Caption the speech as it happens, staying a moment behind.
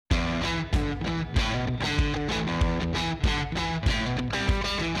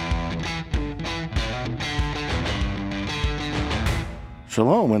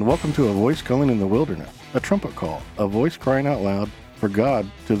Shalom and welcome to A Voice Calling in the Wilderness, a trumpet call, a voice crying out loud for God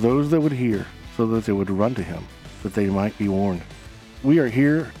to those that would hear, so that they would run to him, that they might be warned. We are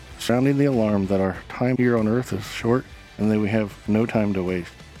here sounding the alarm that our time here on earth is short and that we have no time to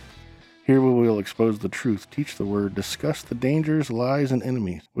waste. Here we will expose the truth, teach the word, discuss the dangers, lies, and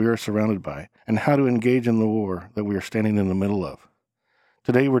enemies we are surrounded by, and how to engage in the war that we are standing in the middle of.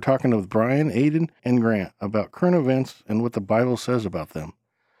 Today we're talking with Brian, Aidan, and Grant about current events and what the Bible says about them.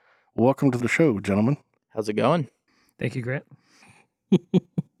 Welcome to the show, gentlemen. How's it going? Thank you, Grant.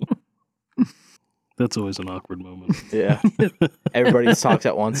 That's always an awkward moment. Yeah. Everybody talks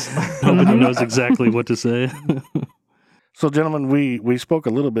at once. Nobody knows exactly what to say. So, gentlemen, we spoke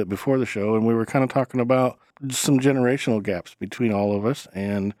a little bit before the show, and we were kind of talking about some generational gaps between all of us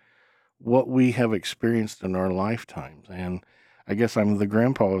and what we have experienced in our lifetimes. And I guess I'm the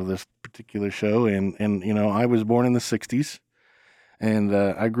grandpa of this particular show, and you know, I was born in the 60s, and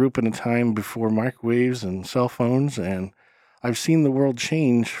I grew up in a time before microwaves and cell phones, and I've seen the world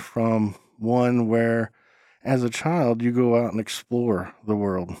change from one where, as a child, you go out and explore the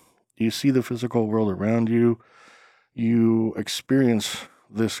world. You see the physical world around you. You experience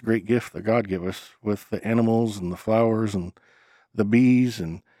this great gift that God gave us with the animals and the flowers and the bees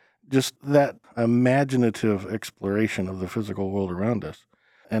and just that imaginative exploration of the physical world around us.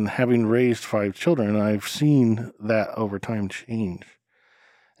 And having raised 5 children, I've seen that over time change.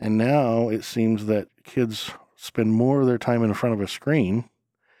 And now it seems that kids spend more of their time in front of a screen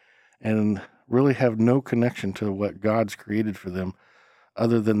and really have no connection to what God's created for them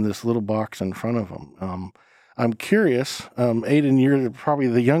other than this little box in front of them. I'm curious, Aidan, you're probably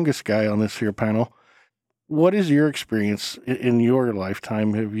the youngest guy on this here panel. What is your experience in your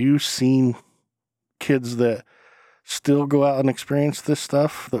lifetime? Have you seen kids that still go out and experience this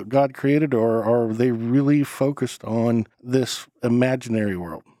stuff that God created, or are they really focused on this imaginary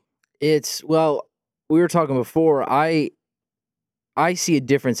world? Well, we were talking before, I see a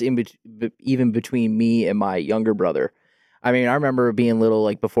difference even between me and my younger brother. I mean, I remember being little,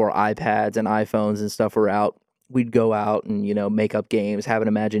 like before iPads and iPhones and stuff were out, we'd go out and, make up games, have an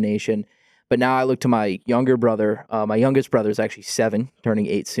imagination. But now I look to my younger brother. My youngest brother is actually 7, turning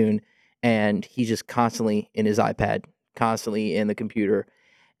 8 soon. And he's just constantly in his iPad, constantly in the computer.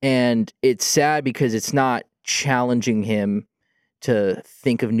 And it's sad because it's not challenging him to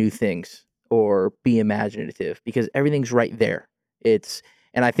think of new things or be imaginative because everything's right there.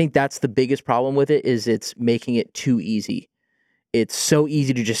 And I think that's the biggest problem with it is it's making it too easy. It's so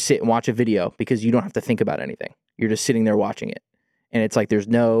easy to just sit and watch a video because you don't have to think about anything. You're just sitting there watching it. And it's like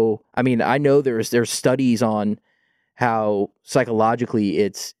I know there's studies on how psychologically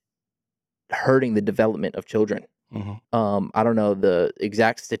it's hurting the development of children. Mm-hmm. I don't know the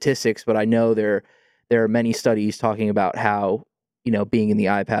exact statistics, but I know there are many studies talking about how, being in the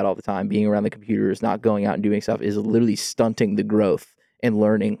iPad all the time, being around the computers, not going out and doing stuff is literally stunting the growth and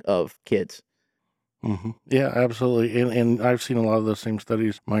learning of kids. Mm-hmm. Yeah, absolutely. And I've seen a lot of those same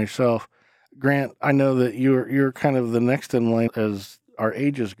studies myself. Grant, I know that you're kind of the next in line as our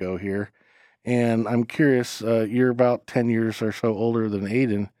ages go here. And I'm curious, you're about 10 years or so older than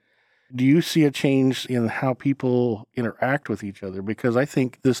Aidan. Do you see a change in how people interact with each other? Because I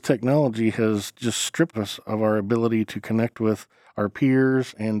think this technology has just stripped us of our ability to connect with our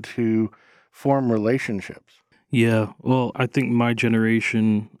peers and to form relationships. Yeah, well, I think my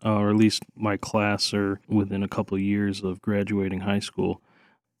generation, or at least my class, are within a couple of years of graduating high school.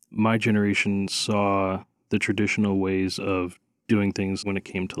 My generation saw the traditional ways of doing things when it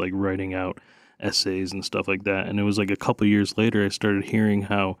came to like writing out essays and stuff like that. And it was like a couple of years later, I started hearing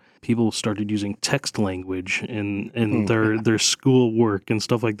how people started using text language in their school work and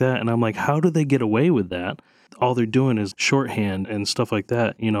stuff like that. And I'm like, how do they get away with that? All they're doing is shorthand and stuff like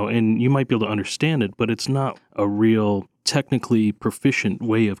that, and you might be able to understand it, but it's not a real technically proficient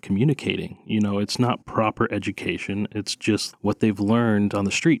way of communicating. It's not proper education. It's just what they've learned on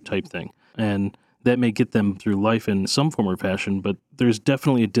the street type thing. And that may get them through life in some form or fashion, but there's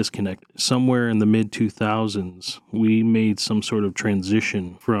definitely a disconnect. Somewhere in the mid-2000s, we made some sort of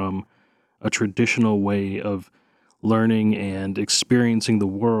transition from a traditional way of learning and experiencing the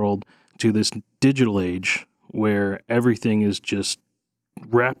world to this digital age where everything is just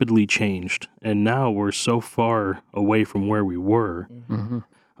rapidly changed. And now we're so far away from where we were. Mm-hmm.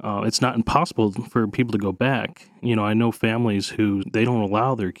 It's not impossible for people to go back. I know families who they don't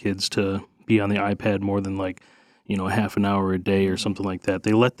allow their kids to be on the iPad more than half an hour a day or something like that.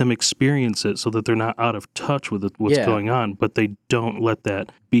 They let them experience it so that they're not out of touch with what's going on, but they don't let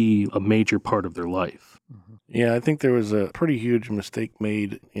that be a major part of their life. Yeah, I think there was a pretty huge mistake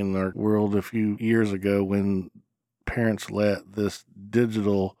made in our world a few years ago when parents let this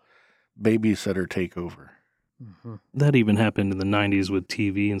digital babysitter take over. Mm-hmm. That even happened in the 90s with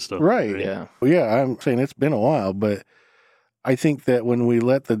TV and stuff. Right. Yeah. Well, yeah, I'm saying it's been a while, but I think that when we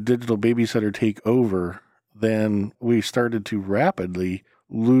let the digital babysitter take over, then we started to rapidly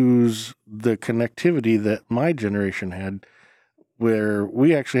lose the connectivity that my generation had, where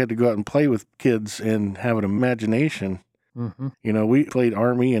we actually had to go out and play with kids and have an imagination. Mm-hmm. You know, we played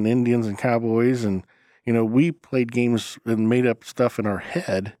Army and Indians and Cowboys, and, you know, we played games and made up stuff in our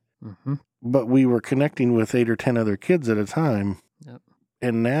head, Mm-hmm. but we were connecting with 8 or 10 other kids at a time. Yep.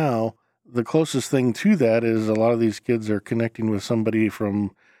 And now the closest thing to that is a lot of these kids are connecting with somebody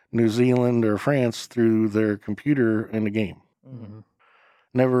from New Zealand or France through their computer in a game. Mm-hmm.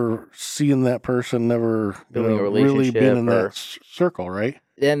 Never seeing that person, never Building a really relationship being in or- that circle, right?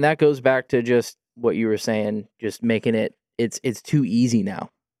 And that goes back to just what you were saying, just making it's too easy now.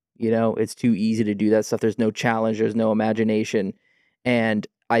 You know, it's too easy to do that stuff. There's no challenge, there's no imagination. And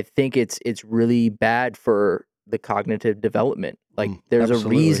I think it's really bad for the cognitive development. Like there's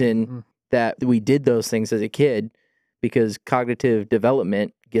absolutely. a reason Mhm. that we did those things as a kid, because cognitive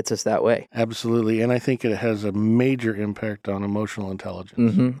development gets us that way. Absolutely. And I think it has a major impact on emotional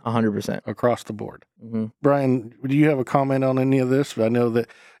intelligence 100%. across the board. Mm-hmm. Brian, do you have a comment on any of this? I know that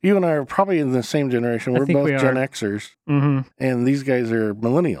you and I are probably in the same generation. I We're think both we Gen are. Xers, Mm-hmm. and these guys are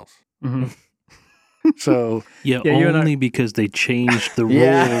millennials. Mm-hmm. So Yeah, Yeah, you and I- only because they changed the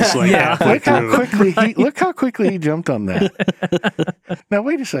Yeah. rules like Yeah. halfway look how through. quickly he jumped on that. Now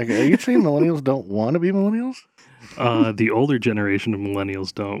wait a second. Are you saying millennials don't want to be millennials? The older generation of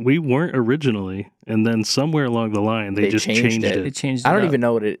millennials don't. We weren't originally, and then somewhere along the line they just changed it. it. It changed. I don't it up. even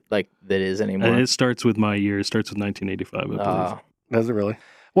know what that is anymore. And it starts with my year. It starts with 1985, I believe. Does it really?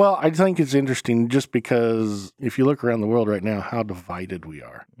 Well, I think it's interesting just because if you look around the world right now, how divided we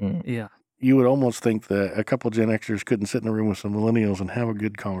are. Yeah. You would almost think that a couple Gen Xers couldn't sit in a room with some millennials and have a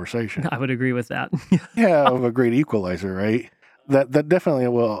good conversation. I would agree with that. Have a great equalizer, right? That definitely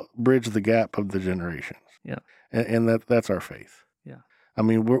will bridge the gap of the generations. Yeah. And that's our faith. Yeah. I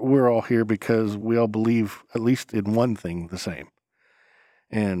mean, we're all here because we all believe at least in one thing the same.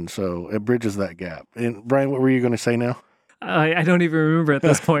 And so it bridges that gap. And Brian, what were you going to say now? I don't even remember at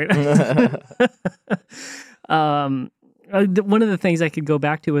this point. One of the things I could go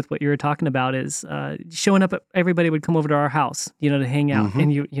back to with what you were talking about is showing up. Everybody would come over to our house, to hang out,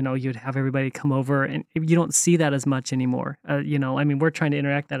 and you'd have everybody come over, and you don't see that as much anymore. We're trying to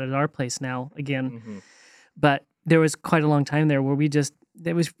interact that at our place now again, but there was quite a long time there where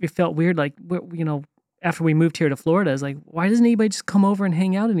it felt weird. Like after we moved here to Florida, it's like, why doesn't anybody just come over and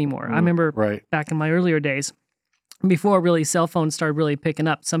hang out anymore? I remember back in my earlier days, before really cell phones started really picking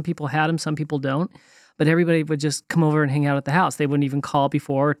up. Some people had them, some people don't. But everybody would just come over and hang out at the house. They wouldn't even call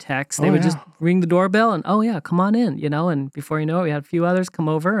before or text. They would just ring the doorbell and, come on in, and before you know it, we had a few others come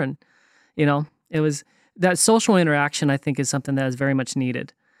over and, it was that social interaction, I think, is something that is very much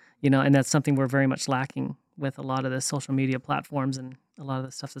needed, and that's something we're very much lacking with a lot of the social media platforms and a lot of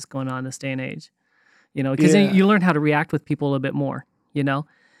the stuff that's going on in this day and age, because then you learn how to react with people a little bit more,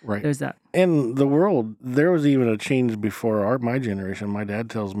 Right. There's that. In the world, there was even a change before my generation. My dad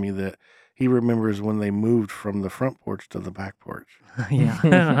tells me that he remembers when they moved from the front porch to the back porch.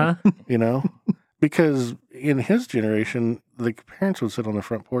 Yeah. Because in his generation, the parents would sit on the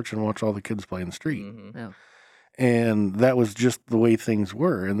front porch and watch all the kids play in the street. Yeah. And that was just the way things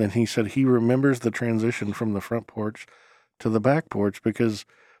were. And then he said he remembers the transition from the front porch to the back porch because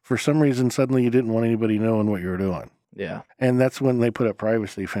for some reason, suddenly you didn't want anybody knowing what you were doing. Yeah. And that's when they put up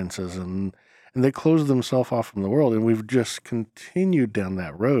privacy fences and they closed themselves off from the world. And we've just continued down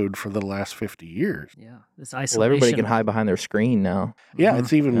that road for the last 50 years. Yeah. This isolation. Well, everybody can hide behind their screen now. Yeah,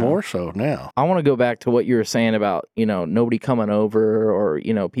 it's even Yeah. more so now. I want to go back to what you were saying about, nobody coming over or,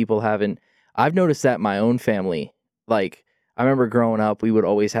 people having. I've noticed that in my own family. Like, I remember growing up, we would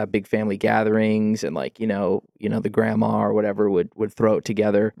always have big family gatherings and the grandma or whatever would throw it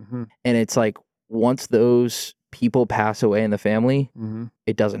together. Mm-hmm. And it's like, once those people pass away in the family, Mm-hmm.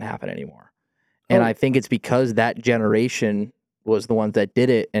 it doesn't happen anymore. And I think it's because that generation was the ones that did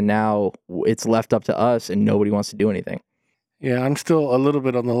it. And now it's left up to us and nobody wants to do anything. Yeah, I'm still a little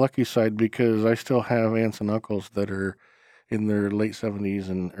bit on the lucky side because I still have aunts and uncles that are in their late 70s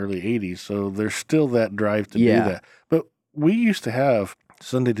and early 80s. So there's still that drive to do that. But we used to have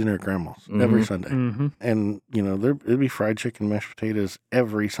Sunday dinner at Grandma's every Sunday. Mm-hmm. And, there'd be fried chicken, mashed potatoes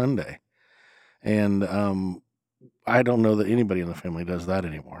every Sunday. And I don't know that anybody in the family does that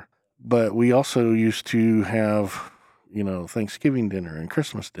anymore. But we also used to have, Thanksgiving dinner and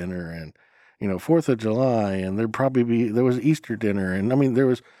Christmas dinner and, 4th of July. And there was Easter dinner. And there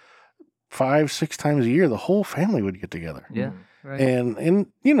was 5-6 times a year, the whole family would get together. Yeah. Right. And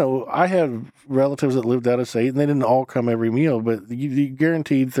you know, I had relatives that lived out of state, and they didn't all come every meal, but you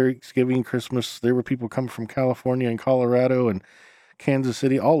guaranteed Thanksgiving, Christmas, there were people coming from California and Colorado and Kansas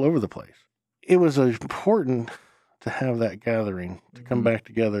City, all over the place. It was important to have that gathering, to come back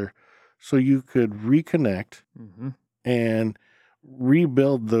together so you could reconnect and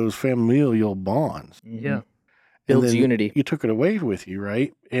rebuild those familial bonds. Yeah. Builds unity. You took it away with you,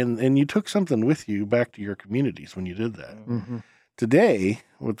 right? And you took something with you back to your communities when you did that. Today,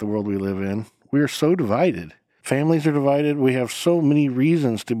 with the world we live in, we are so divided. Families are divided. We have so many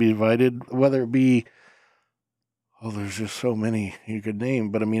reasons to be divided, whether it be, there's just so many you could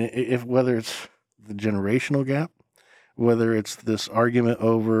name. But I mean, whether it's the generational gap, whether it's this argument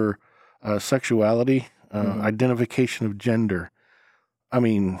over sexuality, identification of gender. I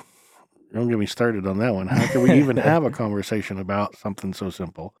mean, don't get me started on that one. How can we even have a conversation about something so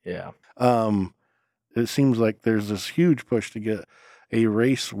simple? Yeah. It seems like there's this huge push to get a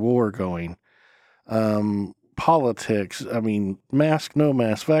race war going. Politics, I mean, mask, no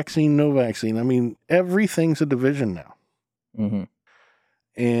mask, vaccine, no vaccine. I mean, everything's a division now.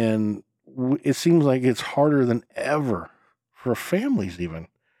 And it seems like it's harder than ever for families even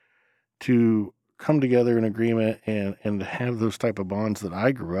to come together in agreement and to have those type of bonds that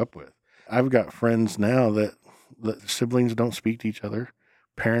I grew up with. I've got friends now that siblings don't speak to each other.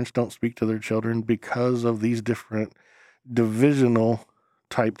 Parents don't speak to their children because of these different divisional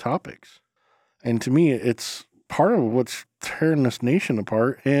type topics. And to me, it's part of what's tearing this nation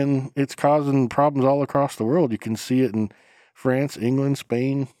apart, and it's causing problems all across the world. You can see it in France, England,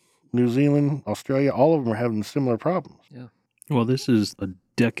 Spain, New Zealand, Australia. All of them are having similar problems. Yeah. Well, this is a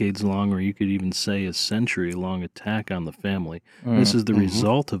decades-long, or you could even say a century-long attack on the family. This is the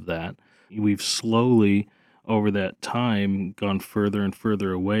result of that. We've slowly, over that time, gone further and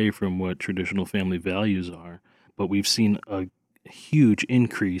further away from what traditional family values are. But we've seen a huge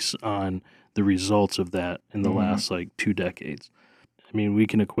increase on the results of that in the last, 2 decades. I mean, we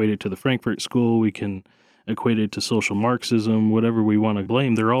can equate it to the Frankfurt School. We can equate it to social Marxism, whatever we want to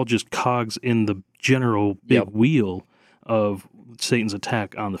blame. They're all just cogs in the general big wheel of Satan's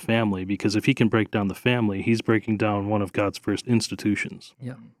attack on the family, because if he can break down the family, he's breaking down one of God's first institutions.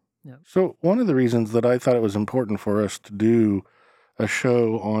 Yeah. So one of the reasons that I thought it was important for us to do a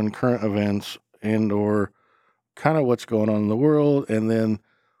show on current events and or kind of what's going on in the world, and then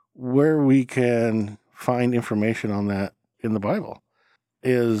where we can find information on that in the Bible,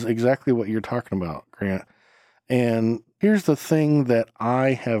 is exactly what you're talking about, Grant. And here's the thing that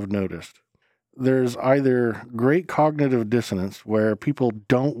I have noticed. There's either great cognitive dissonance where people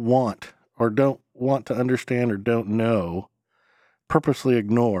don't want to understand or don't know, purposely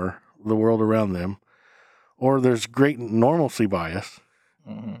ignore the world around them, or there's great normalcy bias.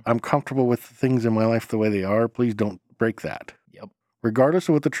 I'm comfortable with the things in my life the way they are. Please don't break that. Regardless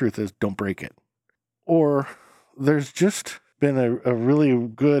of what the truth is, don't break it. Or there's just been a really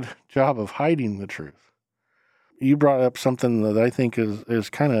good job of hiding the truth. You brought up something that I think is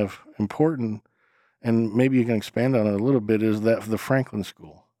kind of important, and maybe you can expand on it a little bit, is that the Franklin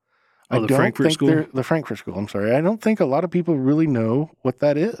School. The Frankfurt School? The Frankfurt School, I'm sorry. I don't think a lot of people really know what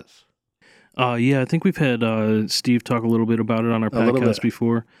that is. Yeah, I think we've had Steve talk a little bit about it on our podcast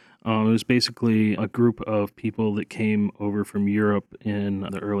before. It was basically a group of people that came over from Europe in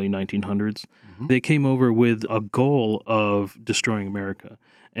the early 1900s. They came over with a goal of destroying America,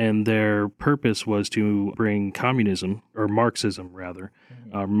 and their purpose was to bring communism, or Marxism rather.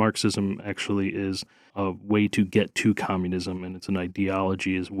 Marxism actually is a way to get to communism, and it's an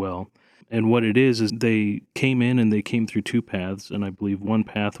ideology as well. And what it is they came in and they came through 2 paths, and I believe one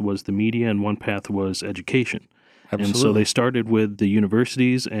path was the media and one path was education. Absolutely. And so they started with the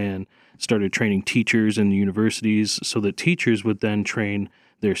universities and started training teachers in the universities so that teachers would then train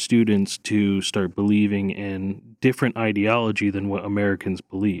their students to start believing in different ideology than what Americans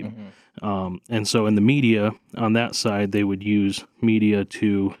believe. And so in the media, on that side, they would use media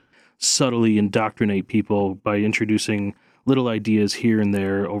to subtly indoctrinate people by introducing little ideas here and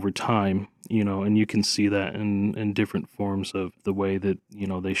there over time, and you can see that in different forms of the way that,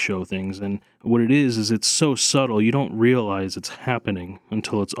 they show things. And what it is it's so subtle, you don't realize it's happening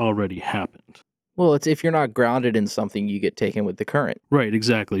until it's already happened. Well, it's if you're not grounded in something, you get taken with the current. Right,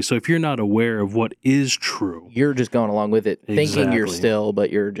 exactly. So if you're not aware of what is true, you're just going along with it, thinking you're still, but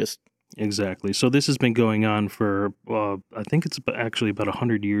you're just... Exactly. So this has been going on for, I think it's actually about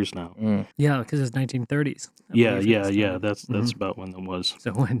 100 years now. Yeah, because it's 1930s. Yeah. That's about when that was.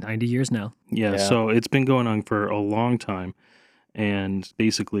 So 90 years now. Yeah, so it's been going on for a long time. And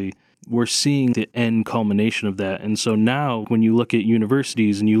basically, we're seeing the end culmination of that. And so now when you look at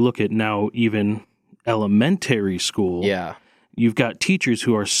universities and you look at now even elementary school, Yeah. you've got teachers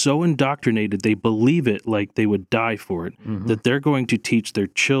who are so indoctrinated, they believe it like they would die for it, that they're going to teach their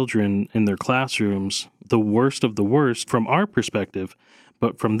children in their classrooms the worst of the worst from our perspective.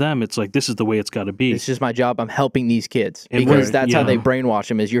 But from them, it's like, this is the way it's got to be. It's just my job. I'm helping these kids And because what- that's how yeah. they brainwash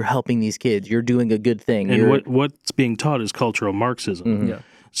them is you're helping these kids. You're doing a good thing. And what's being taught is cultural Marxism. Mhm. Yeah.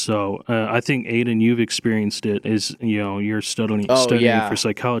 So I think, Aidan, you've experienced it as, you're studying yeah. for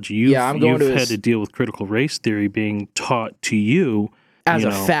psychology. I'm going you've to had to deal with critical race theory being taught to you. as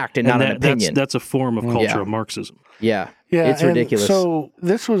a fact and not an opinion. That's a form of cultural Marxism. Yeah. Yeah, It's and ridiculous. So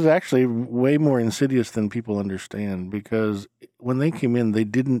this was actually way more insidious than people understand, because when they came in, they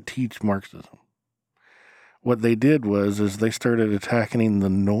didn't teach Marxism. What they did is they started attacking the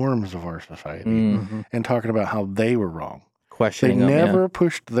norms of our society and talking about how they were wrong. They Questioning them. never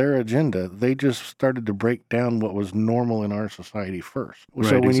pushed their agenda. They just started to break down what was normal in our society first.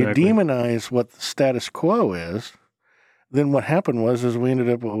 So Right, when exactly. you demonize what the status quo is, then what happened was we ended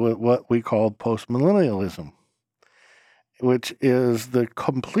up with what we called postmillennialism, which is the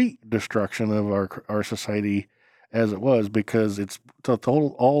complete destruction of our society as it was, because it's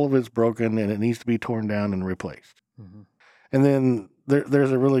total, all of it's broken and it needs to be torn down and replaced. And then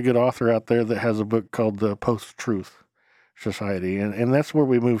there's a really good author out there that has a book called The Post-Truth Society, and that's where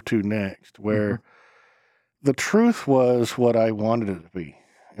we move to next, where the truth was what I wanted it to be.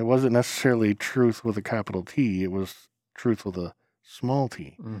 It wasn't necessarily truth with a capital T. It was truth with a small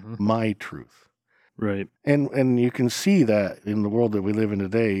t, my truth. Right. And you can see that in the world that we live in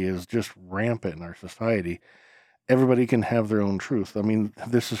today is just rampant in our society. Everybody can have their own truth. I mean,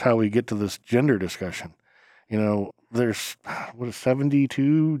 this is how we get to this gender discussion. There's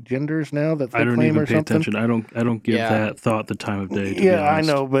 72 genders now that they I don't claim even or pay something. attention. I don't give that thought the time of day, to be Yeah, I honest.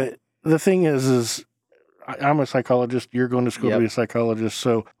 know, but the thing is I'm a psychologist. You're going to school to be a psychologist,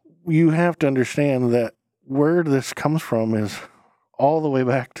 so you have to understand that where this comes from is all the way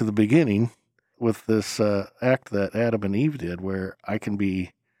back to the beginning with this act that Adam and Eve did, where I can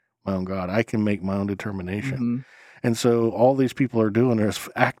be my own God. I can make my own determination. And so all these people are doing is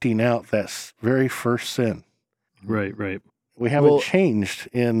acting out that very first sin. Right. We haven't changed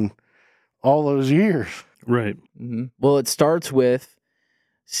in all those years. Right. Well, it starts with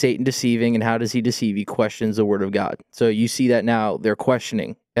Satan deceiving, and how does he deceive? He questions the word of God. So you see that now they're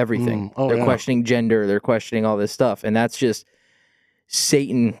questioning everything. They're questioning gender. They're questioning all this stuff. And that's just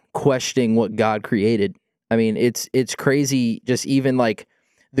Satan questioning what God created. I mean, it's crazy. Just even like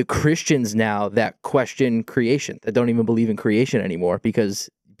the Christians now that question creation, that don't even believe in creation anymore, because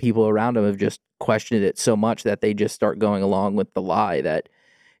people around them have just questioned it so much that they just start going along with the lie that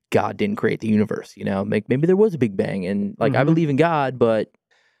God didn't create the universe. Like maybe there was a big bang, and like I believe in God, but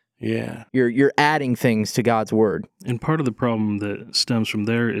you're adding things to God's word. And part of the problem that stems from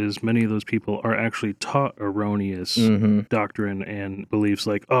there is many of those people are actually taught erroneous doctrine and beliefs,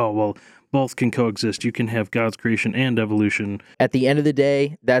 like, oh, well, both can coexist. You can have God's creation and evolution. At the end of the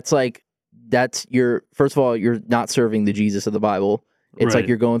day, that's first of all, you're not serving the Jesus of the Bible. It's like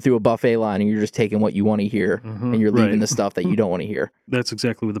you're going through a buffet line and you're just taking what you want to hear and you're leaving the stuff that you don't want to hear. That's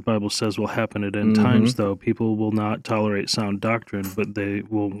exactly what the Bible says will happen at end times, though. People will not tolerate sound doctrine, but they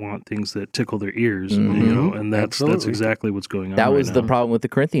will want things that tickle their ears, and that's exactly what's going on. That was right the now. problem with the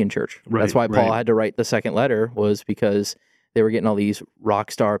Corinthian church. That's why Paul had to write the second letter, was because they were getting all these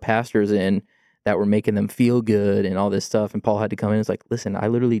rock star pastors in that were making them feel good and all this stuff. And Paul had to come in and it's like, listen, I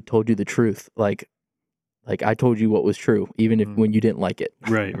literally told you the truth. Like I told you what was true, even if when you didn't like it.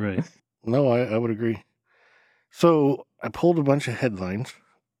 Right. No, I would agree. So I pulled a bunch of headlines.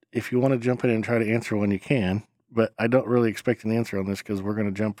 If you want to jump in and try to answer one, you can. But I don't really expect an answer on this because we're going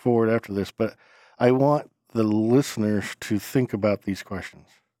to jump forward after this. But I want the listeners to think about these questions.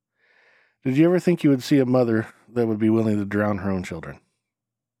 Did you ever think you would see a mother that would be willing to drown her own children?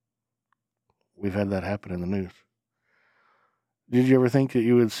 We've had that happen in the news. Did you ever think that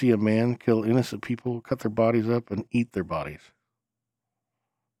you would see a man kill innocent people, cut their bodies up, and eat their bodies?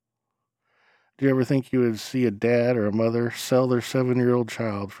 Did you ever think you would see a dad or a mother sell their 7-year-old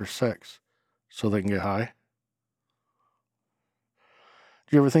child for sex so they can get high?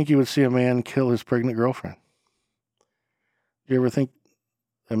 Did you ever think you would see a man kill his pregnant girlfriend? Did you ever think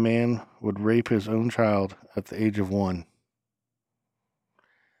a man would rape his own child at the age of 1?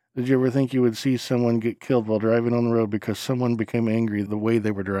 Did you ever think you would see someone get killed while driving on the road because someone became angry the way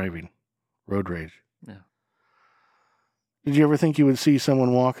they were driving? Road rage. Yeah. Did you ever think you would see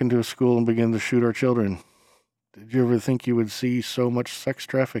someone walk into a school and begin to shoot our children? Did you ever think you would see so much sex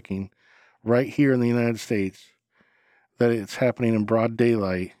trafficking right here in the United States that it's happening in broad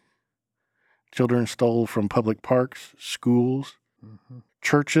daylight. Children stole from public parks, schools,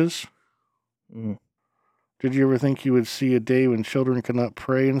 churches. Mm. Did you ever think you would see a day when children could not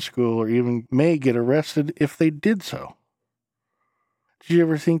pray in school or even may get arrested if they did so? Did you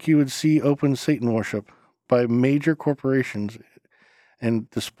ever think you would see open Satan worship by major corporations and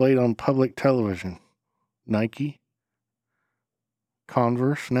displayed on public television? Nike,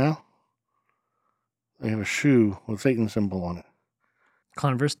 Converse now? They have a shoe with Satan symbol on it.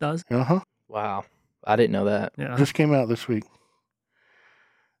 Converse does. Uh-huh. Wow. I didn't know that. Yeah. Just came out this week.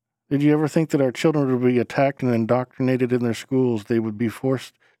 Did you ever think that our children would be attacked and indoctrinated in their schools? They would be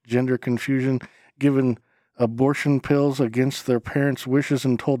forced gender confusion, given abortion pills against their parents' wishes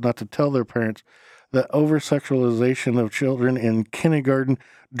and told not to tell their parents. The over-sexualization of children in kindergarten,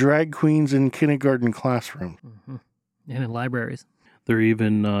 drag queens in kindergarten classrooms. Mm-hmm. And in libraries. They're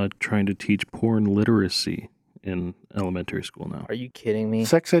even trying to teach porn literacy in elementary school now. Are you kidding me?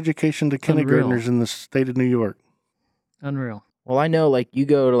 Sex education to kindergartners in the state of New York. Unreal. Well, I know, like, you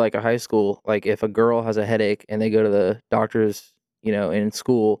go to, like, a high school, like, if a girl has a headache and they go to the doctor's, in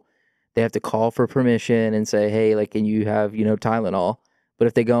school, they have to call for permission and say, hey, like, can you have, Tylenol? But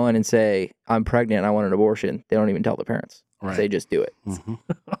if they go in and say, I'm pregnant and I want an abortion, they don't even tell the parents. Right. They just do it. Mm-hmm.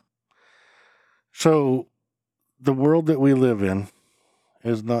 So the world that we live in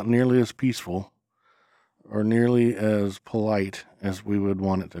is not nearly as peaceful or nearly as polite as we would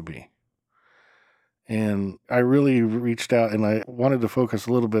want it to be. And I really reached out and I wanted to focus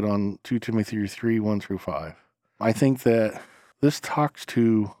a little bit on 2 Timothy 3, 1-5. I think that this talks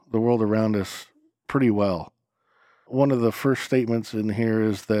to the world around us pretty well. One of the first statements in here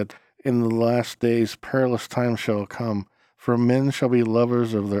is that in the last days perilous times shall come, for men shall be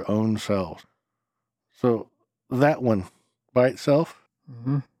lovers of their own selves. So that one by itself,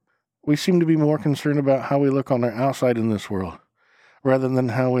 we seem to be more concerned about how we look on our outside in this world rather than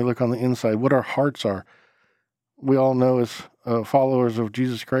how we look on the inside, what our hearts are. We all know as followers of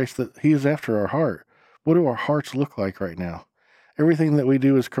Jesus Christ that he is after our heart. What do our hearts look like right now? Everything that we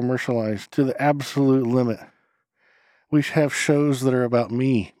do is commercialized to the absolute limit. We have shows that are about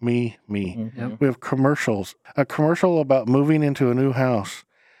me. Mm-hmm. We have commercials. A commercial about moving into a new house.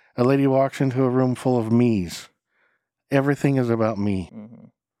 A lady walks into a room full of me's. Everything is about me. Mm-hmm.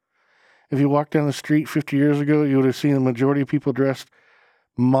 If you walked down the street 50 years ago, you would have seen the majority of people dressed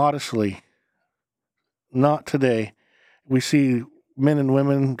modestly. Not today. We see men and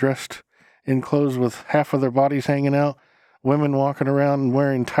women dressed in clothes with half of their bodies hanging out, women walking around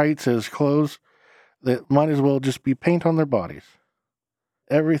wearing tights as clothes that might as well just be paint on their bodies.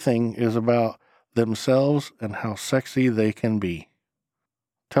 Everything is about themselves and how sexy they can be.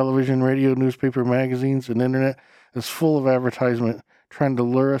 Television, radio, newspaper, magazines, and internet is full of advertisement trying to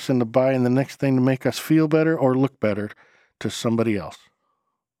lure us into buying the next thing to make us feel better or look better to somebody else.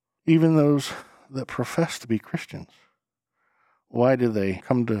 Even those that profess to be Christians. Why do they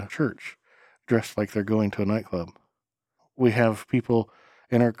come to church dressed like they're going to a nightclub? We have people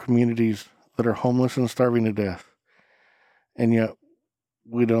in our communities that are homeless and starving to death, and yet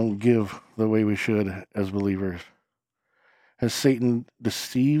we don't give the way we should as believers. Has Satan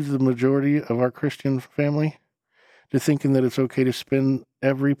deceived the majority of our Christian family to thinking that it's okay to spend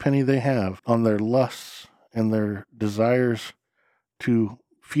every penny they have on their lusts and their desires to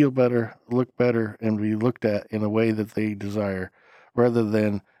feel better, look better, and be looked at in a way that they desire, rather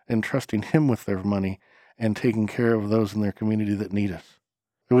than entrusting him with their money and taking care of those in their community that need us?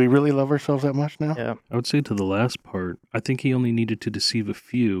 Do we really love ourselves that much now? Yeah. I would say to the last part, I think he only needed to deceive a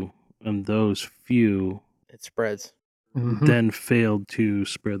few, and those few It spreads. then failed to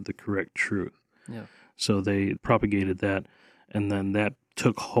spread the correct truth. Yeah. So they propagated that, and then that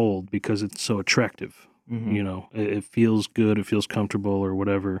took hold because it's so attractive. Mm-hmm. It feels good, it feels comfortable or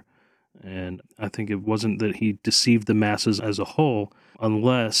whatever. And I think it wasn't that he deceived the masses as a whole,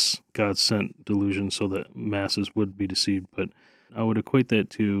 unless God sent delusion so that masses would be deceived. But I would equate that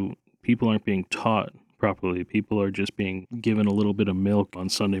to people aren't being taught properly. People are just being given a little bit of milk on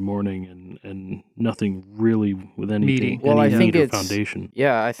Sunday morning and nothing really with anything. Meaty. Well, any I think meat or it's foundation.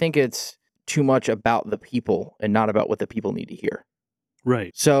 Yeah, I think it's too much about the people and not about what the people need to hear.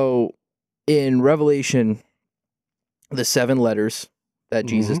 Right. So in Revelation, the 7 letters that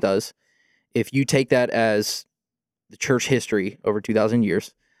Jesus does, if you take that as the church history over 2,000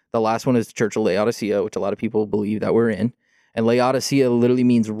 years, the last one is the Church of Laodicea, which a lot of people believe that we're in. And Laodicea literally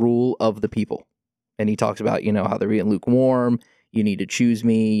means rule of the people. And he talks about, how they're being lukewarm. You need to choose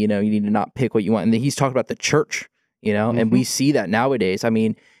me. You need to not pick what you want. And then he's talking about the church, and we see that nowadays. I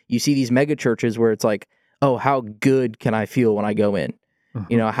mean, you see these mega churches where it's like, oh, how good can I feel when I go in?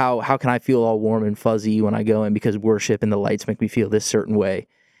 You know, how can I feel all warm and fuzzy when I go in because worship and the lights make me feel this certain way?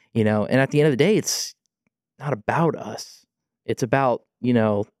 You know, and at the end of the day, it's not about us. It's about, you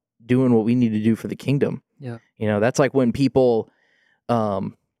know, doing what we need to do for the kingdom. Yeah. You know, that's like when people,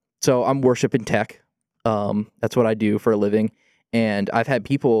 so I'm worshiping tech. That's what I do for a living. And I've had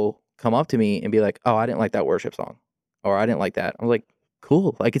people come up to me and be like, oh, I didn't like that worship song, or I didn't like that. I'm like,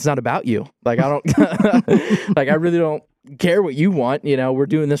 cool. Like, it's not about you. Like, I don't, like, I really don't care what you want. You know, we're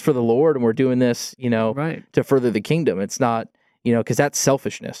doing this for the Lord, and we're doing this, you know, Right. to further the kingdom. It's not, you know, because that's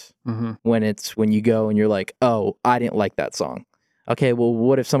selfishness when you go and you're like, oh, I didn't like that song. Okay, well,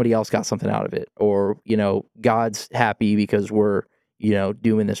 what if somebody else got something out of it? Or, you know, God's happy because we're, you know,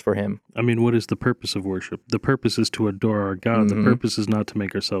 doing this for him. I mean, what is the purpose of worship? The purpose is to adore our God. The purpose is not to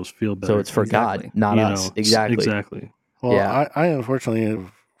make ourselves feel better. So it's for Exactly. God, not You us. know, Exactly. Exactly. Well, Yeah. I unfortunately,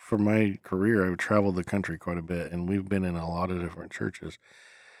 for my career, I've traveled the country quite a bit, and we've been in a lot of different churches.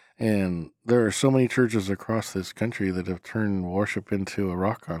 And there are so many churches across this country that have turned worship into a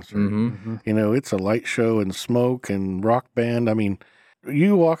rock concert. You know, it's a light show and smoke and rock band. I mean,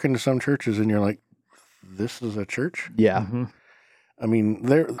 you walk into some churches and you're like, this is a church? Yeah. I mean,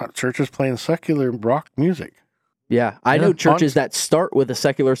 there are churches playing secular rock music. Yeah. I know churches that start with a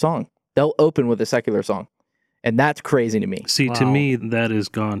secular song. They'll open with a secular song. And that's crazy to me. See, to me, that has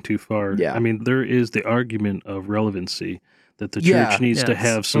gone too far. Yeah. I mean, there is the argument of relevancy, that the Yeah. church needs to Yes.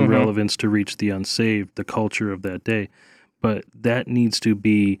 have some relevance to reach the unsaved, the culture of that day. But that needs to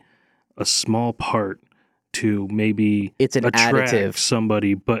be a small part to maybe It's an attract additive.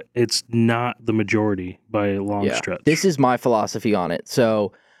 somebody, but it's not the majority by a long stretch. This is my philosophy on it.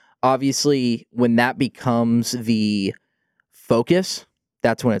 So obviously, when that becomes the focus,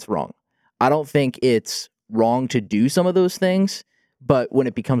 that's when it's wrong. I don't think it's wrong to do some of those things, but when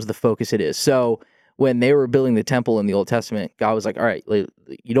it becomes the focus, it is. So when they were building the temple in the Old Testament, God was like, all right,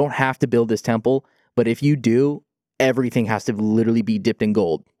 you don't have to build this temple, but if you do, everything has to literally be dipped in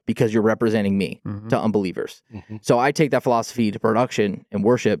gold because you're representing me to unbelievers. So I take that philosophy to production and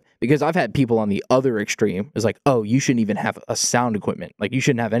worship because I've had people on the other extreme. It's like, oh, you shouldn't even have a sound equipment. Like, you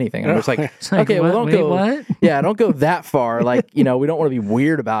shouldn't have anything. And I'm just like, It's like, okay, well, don't wait, go. what? Yeah, don't go that far. Like, you know, we don't want to be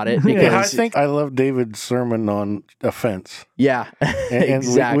weird about it because, Yeah, I think I love David's sermon on offense. yeah, And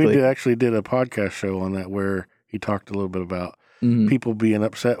exactly. we actually did a podcast show on that where he talked a little bit about people being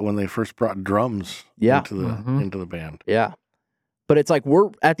upset when they first brought drums into the band. Yeah. But it's like,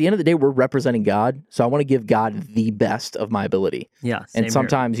 we're at the end of the day, we're representing God. So I want to give God the best of my ability. Yeah. Same And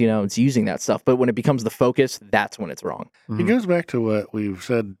sometimes, you know, it's using that stuff. But when it becomes the focus, that's when it's wrong. It goes back to what we've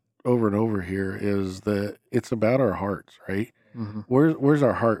said over and over here is that it's about our hearts, right? Where's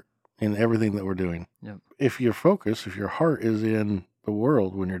our heart in everything that we're doing? Yep. If your focus, if your heart is in the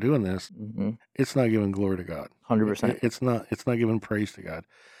world when you're doing this, it's not giving glory to God. 100%. It's not giving praise to God.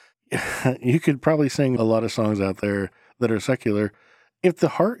 You could probably sing a lot of songs out there that are secular if the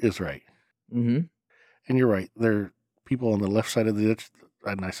heart is right. And you're right. There are people on the left side of the ditch,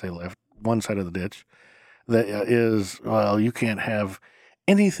 and I say left, one side of the ditch, that is, well, you can't have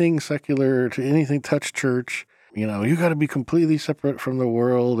anything secular to anything touch church. You know, you got to be completely separate from the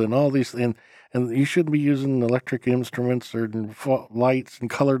world and all these, and you shouldn't be using electric instruments or lights and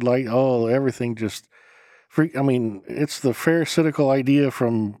colored light. Oh, everything just freak. I mean, it's the pharisaical idea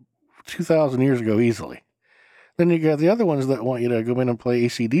from 2,000 years ago easily. Then you got the other ones that want you to go in and play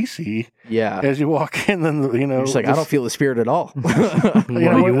AC/DC as you walk in. Then, you know, You're just like, I don't feel the spirit at all. Well,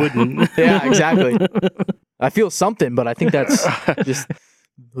 you wouldn't. Yeah, exactly. I feel something, but I think that's just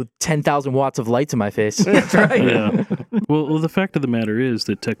 10,000 watts of lights in my face. That's right. Yeah. Well, the fact of the matter is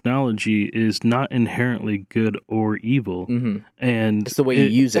that technology is not inherently good or evil, and It's the way you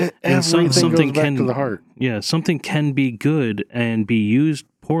use it. everything something goes back can to the heart. Yeah, something can be good and be used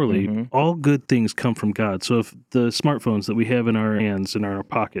poorly. All good things come from God. So if the smartphones that we have in our hands and our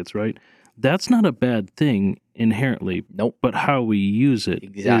pockets, right, that's not a bad thing inherently. Nope. But how we use it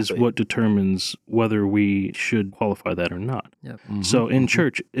is Exactly. what determines whether we should qualify that or not. Yep. So in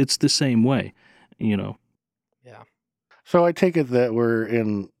church, it's the same way, you know. Yeah. So I take it that we're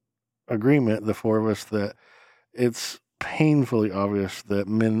in agreement, the four of us, that it's painfully obvious that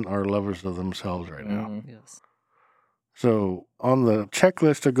men are lovers of themselves right now. Yes. So on the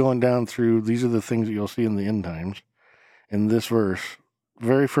checklist of going down through, these are the things that you'll see in the end times. In this verse,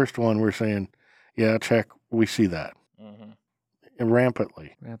 very first one, we're saying, yeah, check, we see that. And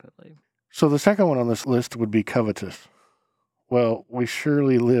rampantly. So the second one on this list would be covetous. Well, we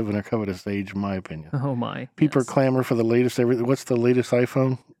surely live in a covetous age, in my opinion. Oh my. People clamor for the latest everything. What's the latest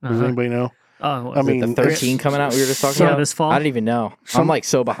iPhone? Does anybody know? Oh, I Is it mean, the 13 coming out we were just talking yeah, about? this fall. I didn't even know. I'm like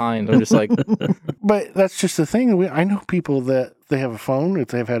so behind. I'm just like, But that's just the thing. I know people that they have a phone. If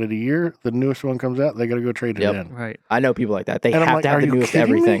they've had it a year, the newest one comes out, they got to go trade it Yep. in. Right. I know people like that. They And I'm have like, to have are the you newest kidding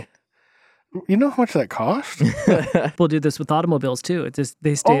everything. me? You know how much that costs? People do this with automobiles too. It's just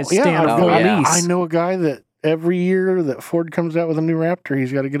they stay on Oh, a full yeah. lease. I know a guy that every year that Ford comes out with a new Raptor,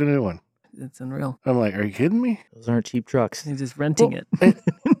 he's got to get a new one. It's unreal. I'm like, are you kidding me? Those aren't cheap trucks. He's just renting Well, it.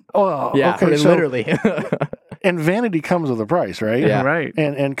 Oh, Yeah, okay. So, literally. and vanity comes with a price, right? Yeah. Right.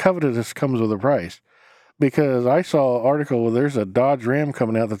 And covetousness comes with a price. Because I saw an article where there's a Dodge Ram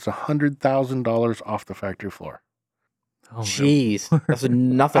coming out that's $100,000 off the factory floor. Oh, my Jeez, that's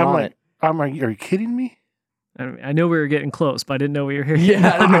nothing I'm on like, it. I'm like, are you kidding me? I know we were getting close, but I didn't know we were here. Yeah,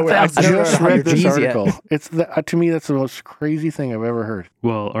 I didn't know where- I I don't know just how read your this G's yet. article. It's to me, that's the most crazy thing I've ever heard.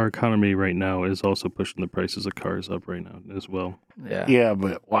 Well, our economy right now is also pushing the prices of cars up right now as well. Yeah. Yeah,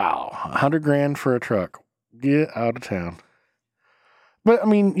 but wow, $100,000 for a truck. Get out of town. But I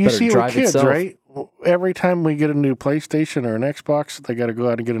mean, you Better see it with drive kids, itself. right? Every time we get a new PlayStation or an Xbox, they got to go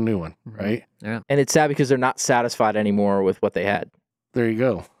out and get a new one, Mhm. right? Yeah. And it's sad because they're not satisfied anymore with what they had. There you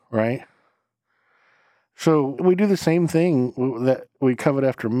go, right? So we do the same thing that we covet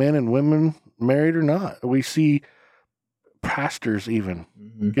after men and women, married or not. We see pastors even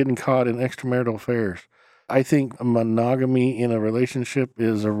getting caught in extramarital affairs. I think monogamy in a relationship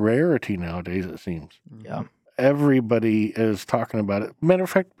is a rarity nowadays, it seems. Yeah. Everybody is talking about it. Matter of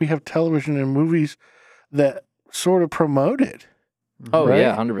fact, we have television and movies that sort of promote it. Oh, Right?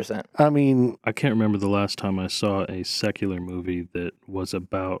 yeah, 100%. I mean, I can't remember the last time I saw a secular movie that was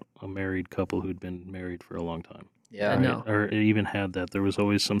about a married couple who'd been married for a long time. Yeah. I know. Or it even had that. There was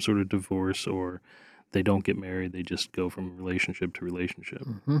always some sort of divorce, or they don't get married. They just go from relationship to relationship.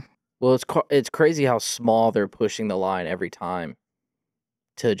 Mm-hmm. Well, it's crazy how small they're pushing the line every time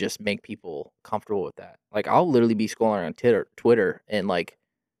to just make people comfortable with that. Like, I'll literally be scrolling on Twitter and like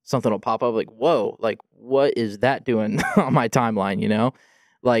something will pop up like, whoa, like what is that doing on my timeline? You know,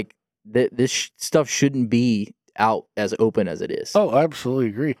 like this stuff shouldn't be out as open as it is. oh, I absolutely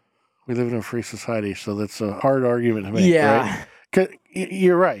agree. We live in a free society, so that's a hard argument to make, yeah, right? 'Cause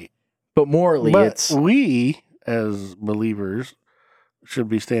you're right. but morally, But it's we, as believers, should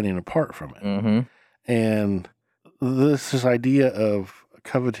be standing apart from it. Mhm. And this idea of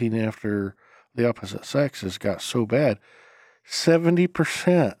coveting after the opposite sex has got so bad.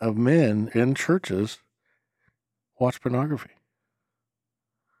 70% of men in churches watch pornography.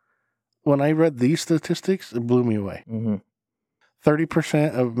 When I read these statistics, it blew me away. Mhm.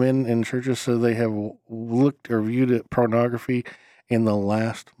 30% of men in churches said they have looked or viewed at pornography in the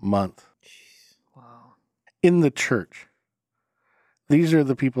last month. Wow. In the church. These are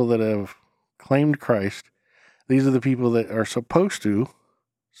the people that have claimed Christ. These are the people that are supposed to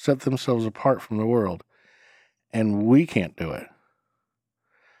set themselves apart from the world. And we can't do it.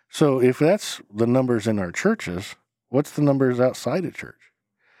 So if that's the numbers in our churches, what's the numbers outside of church?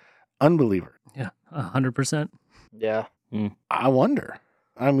 Unbeliever. Yeah. 100%. Yeah. I wonder.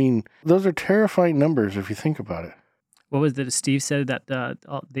 I mean, those are terrifying numbers if you think about it. What was it? Steve said that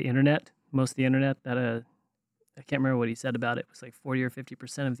the internet, most of the internet, that I can't remember what he said about it. It was like 40 or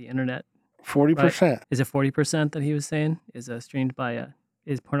 50% of the internet. 40%. Is it 40% that he was saying is streamed by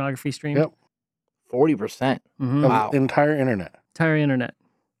is pornography streamed? Yep. 40%. Mm-hmm. Of Wow. the entire internet. Entire internet.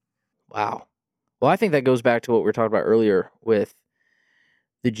 Wow. Well, I think that goes back to what we were talking about earlier with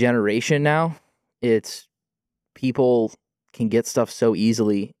the generation now. It's people can get stuff so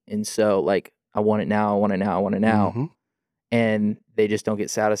easily. And so, like, I want it now, I want it now, I want it now. Mhm. And they just don't get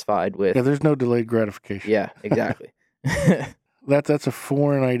satisfied with. Yeah, there's no delayed gratification. Yeah, exactly. That's a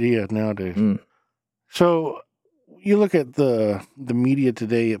foreign idea nowadays. Mm. So you look at the media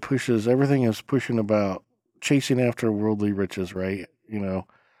today, it pushes, everything is pushing about chasing after worldly riches, right? You know,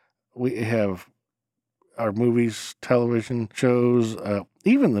 we have our movies, television shows,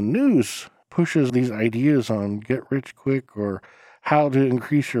 even the news pushes these ideas on get rich quick or how to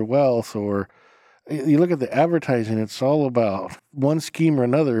increase your wealth. Or you look at the advertising, it's all about one scheme or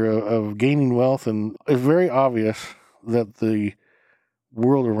another of gaining wealth. And it's very obvious that the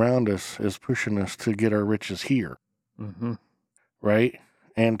world around us is pushing us to get our riches here, Mm-hmm. right?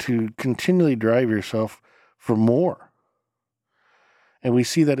 And to continually drive yourself for more. And we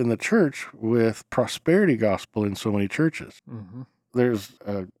see that in the church with prosperity gospel in so many churches. Mm-hmm. There's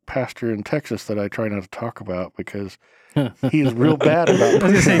a pastor in Texas that I try not to talk about because he is real bad about I was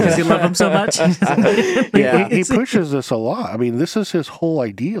going to say, because you love him so much. Yeah. He pushes this a lot. I mean, this is his whole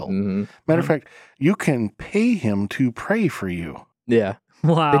ideal. Mhm. Matter of fact, you can pay him to pray for you. Yeah.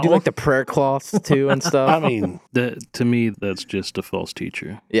 Wow. They do like the prayer cloths too and stuff. I mean, To me, that's just a false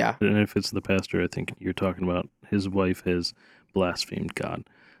teacher. yeah. And if it's the pastor, I think you're talking about his wife has blasphemed God.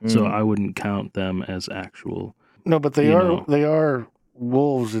 So Mm. I wouldn't count them as actual. no, but they You are know. they are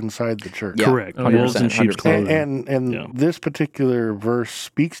wolves inside the church. Yeah. Correct. 100%, Wolves in sheep's 100%. clothing. And Yeah. this particular verse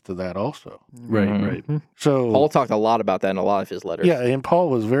speaks to that also. Right, Mhm. right. Mhm. So Paul talked a lot about that in a lot of his letters. yeah, and Paul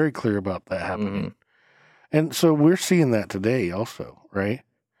was very clear about that happening. Mhm. And so we're seeing that today also, right?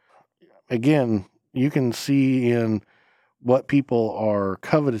 Again, you can see in what people are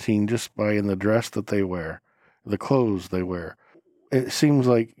coveting just by in the dress that they wear, the clothes they wear. It seems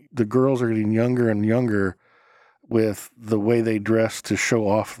like the girls are getting younger and younger with the way they dress to show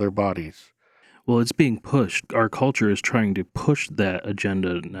off their bodies. Well, it's being pushed. Our culture is trying to push that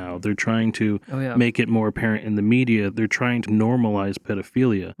agenda now. They're trying to Oh yeah. make it more apparent in the media. They're trying to normalize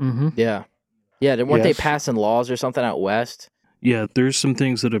pedophilia. Mm-hmm. Yeah. Yeah. Weren't they Yes. passing laws or something out west? Yeah, there's some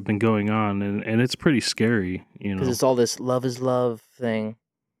things that have been going on, and it's pretty scary, you Because know. it's all this love is love thing.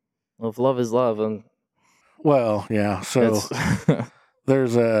 Well, if love is love, and Well, yeah. So that's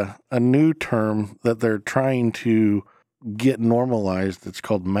there's a new term that they're trying to get normalized. It's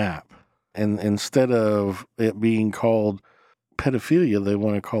called MAP. And instead of it being called pedophilia, they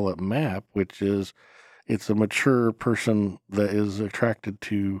want to call it MAP, which is it's a mature person that is attracted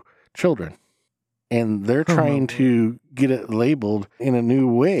to children. And they're Oh, trying my to get it labeled in a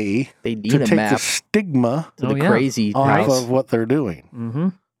new way they to need a take the map stigma to Oh, the yeah. crazy off house. of what they're doing. Mm-hmm.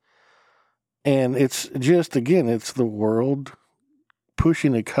 And it's just, again, it's the world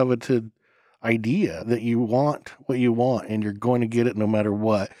pushing a coveted idea that you want what you want and you're going to get it no matter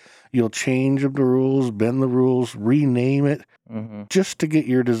what. You'll change the rules, bend the rules, rename it just to get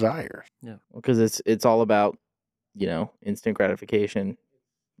your desires. Because it's all about, instant gratification,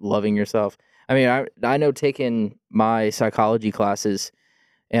 loving yourself. I mean, I know taking my psychology classes,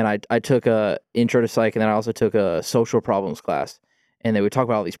 and I took a intro to psych, and then I also took a social problems class, and they would talk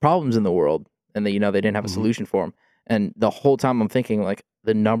about all these problems in the world, and they didn't have a Mhm. solution for them. And the whole time I'm thinking, like,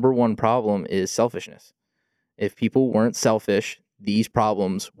 the number one problem is selfishness. If people weren't selfish, these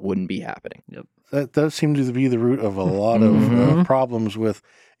problems wouldn't be happening. That does seem to be the root of a lot of Mhm. problems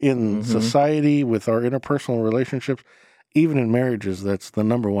in Mhm. society, with our interpersonal relationships, even in marriages. That's the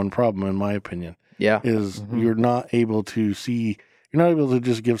number one problem, in my opinion, Yeah. is Mhm. you're not able to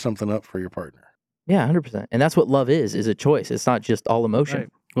just give something up for your partner. Yeah, 100%. And that's what love is a choice. It's not just all emotion. Right.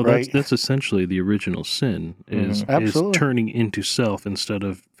 Well, Right. that's essentially the original sin is Absolutely. turning into self instead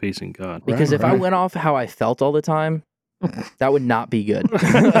of facing God. Because Right, if I right. went off how I felt all the time, that would not be good.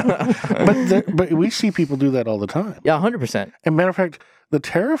 But we see people do that all the time. Yeah, 100%. And matter of fact, the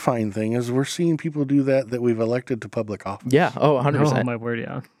terrifying thing is we're seeing people do that we've elected to public office. Yeah. Oh, Oh 100%. my word,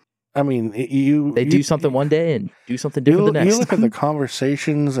 yeah. I mean, They do something one day and do something different the you next. look at the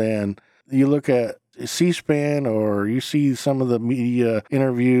conversations and you look at C-SPAN or you see some of the media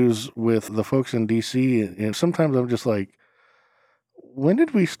interviews with the folks in D.C. And sometimes I'm just like, when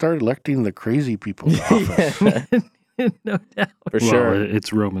did we start electing the crazy people to office? No doubt. For Well, sure.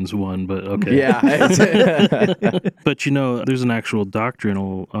 it's Romans 1, but okay. Yeah. But there's an actual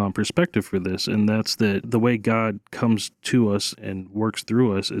doctrinal perspective for this, and that's that the way God comes to us and works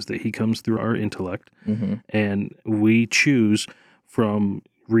through us is that he comes through our intellect, and we choose from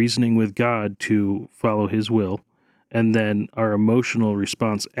reasoning with God to follow his will, and then our emotional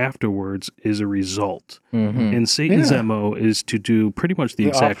response afterwards is a result. And Satan's Yeah. MO is to do pretty much the The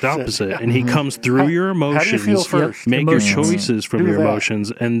exact opposite. opposite, and he comes through your How do you emotions. feel first? Make Emotions. your choices from Do your that.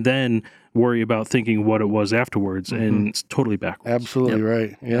 emotions, and then worry about thinking what it was afterwards, and it's totally backwards. Absolutely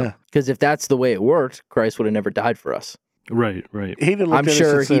right. Yeah. Because if that's the way it worked, Christ would have never died for us. Right. He didn't look I'm at us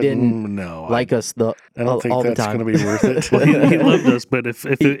sure and he said, didn't no, Like us I don't think all the that's time. going to be worth it. Well, he loved us, but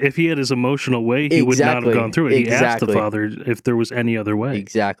if he had his emotional way, he would not have Exactly. gone through it. He asked the Exactly. Father if there was any other way.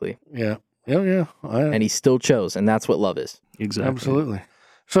 Exactly. Yeah. Yeah. And he still chose, and that's what love is. Exactly. Absolutely.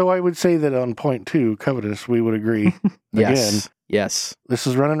 So I would say that on point 2, covetous, we would agree. Yes. Yes. This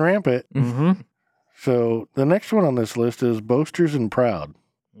is running rampant. Mm-hmm. So the next one on this list is boasters and proud.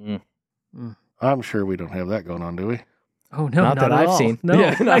 Mm. I'm sure we don't have that going on, do we? Oh no, Not that at I've all. seen. No,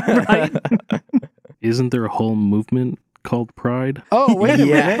 Yeah. right. Isn't there a whole movement called Pride? Oh, wait a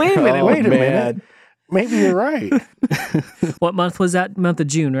Yeah. minute. Wait a minute. Oh, Wait a man. minute. Maybe you're right. What month was that? Month of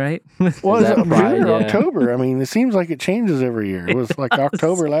June, right? Was that it Pride? June or Yeah. October? I mean, it seems like it changes every year. It was like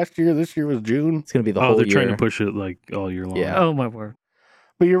October last year. This year was June. It's going to be the Oh, whole they're year. trying to push it like all year long. Yeah. Oh my word.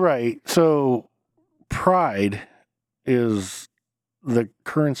 But you're right. So pride is the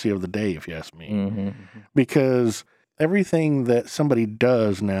currency of the day, if you ask me. Mhm. Because everything that somebody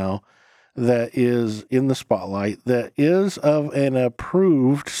does now that is in the spotlight, that is of an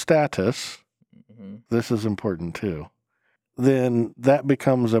approved status, this is important too, then that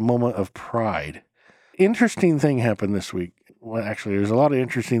becomes a moment of pride. Interesting thing happened this week. Well, actually, there's a lot of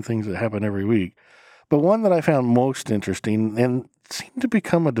interesting things that happen every week. But one that I found most interesting and seemed to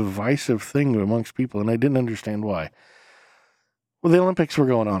become a divisive thing amongst people, and I didn't understand why. Well, the Olympics were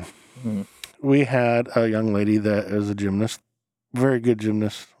going on. Mm-hmm. We had a young lady that is a gymnast, very good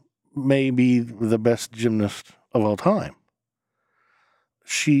gymnast, maybe the best gymnast of all time.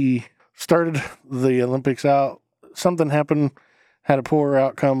 She started the Olympics out. Something happened, had a poor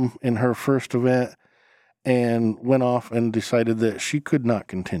outcome in her first event, and went off and decided that she could not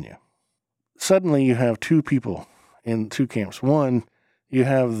continue. Suddenly you have two people in two camps. One, you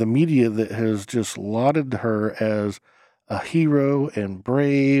have the media that has just lauded her as a hero and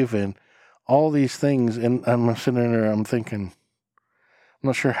brave and all these things. And I'm sitting there, I'm thinking, I'm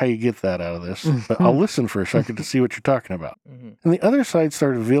not sure how you get that out of this, but I'll listen for a second to see what you're talking about. And the other side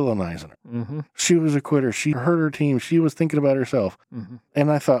started villainizing her. She was a quitter. She hurt her team. She was thinking about herself.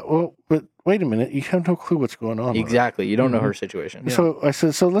 And I thought, well, but wait a minute. You have no clue what's going on. Exactly. You don't know her situation. Yeah. So I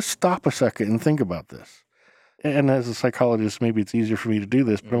said, so let's stop a second and think about this. And as a psychologist, maybe it's easier for me to do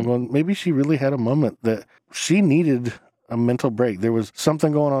this, but I'm going, maybe she really had a moment that she needed a mental break. There was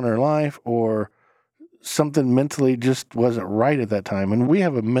something going on in her life, or something mentally just wasn't right at that time. And we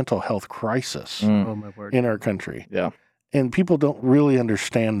have a mental health crisis Oh, my word. in our country. Yeah. And people don't really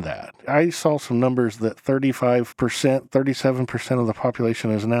understand that. I saw some numbers that 35%, 37% of the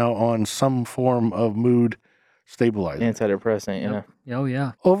population is now on some form of mood stabilizer. Antidepressant, yeah. Yep. Oh,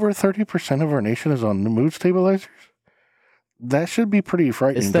 yeah. Over 30% of our nation is on the mood stabilizers. That should be pretty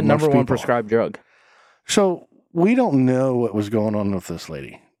frightening. It's the to number most one people. prescribed drug. So we don't know what was going on with this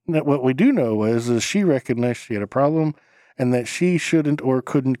lady. What we do know is she recognized she had a problem and that she shouldn't or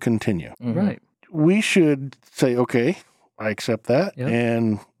couldn't continue. Right. We should say, okay, I accept that,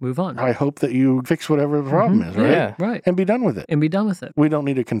 and Move on. I hope that you fix whatever the problem is, right? Yeah. Right. And be done with it. And be done with it. We don't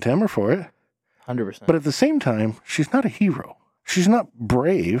need to condemn her for it. 100%. But at the same time, she's not a hero. She's not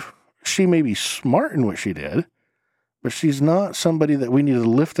brave. She may be smart in what she did, but she's not somebody that we need to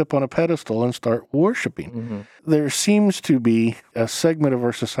lift up on a pedestal and start worshiping. There seems to be a segment of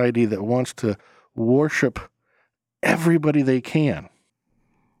our society that wants to worship everybody they can.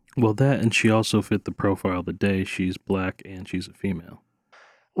 Well, that, and she also fit the profile of the day. She's black and she's a female.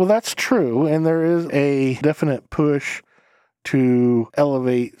 Well, that's true, and there is a definite push to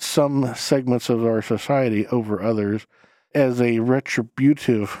elevate some segments of our society over others as a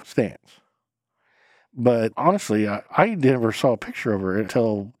retributive stance. But honestly, I never saw a picture of her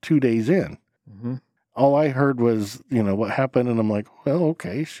until 2 days in. All I heard was, what happened, and I'm like, well,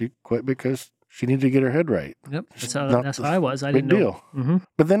 okay, she quit because she needed to get her head right. Yep. That's how I was. I Big didn't know. deal.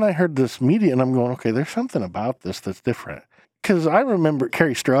 But then I heard this media, and I'm going, okay, there's something about this that's different. Because I remember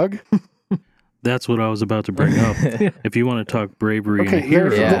Carrie Strug. That's what I was about to bring up. If you want to talk bravery Okay, and a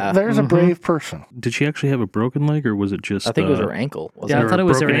hero, there's a brave person. did she actually have a broken leg, or was it just? I think it was her ankle. Wasn't Yeah, I it? thought it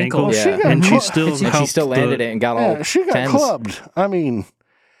was her broken ankle. She got and she cl- still And she helped still landed it and got all she got 10s. clubbed. I mean,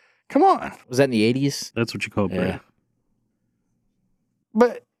 come on. Was that in the 80s? That's what you call brave.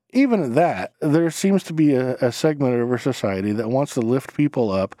 But even at that, there seems to be a segment of our society that wants to lift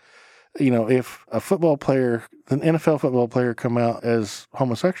people up. If a football player, an NFL football player, come out as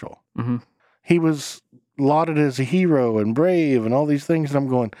homosexual, he was lauded as a hero and brave and all these things. And I'm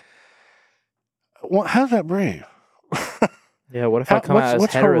going, how's that brave? Yeah, what if I come out as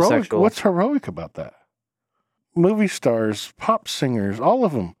heterosexual? What's heroic about that? Movie stars, pop singers, all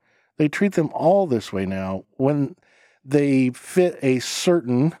of them, they treat them all this way now when they fit a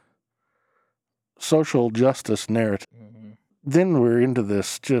certain social justice narrative. Then we're into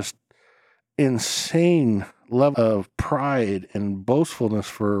this just insane level of pride and boastfulness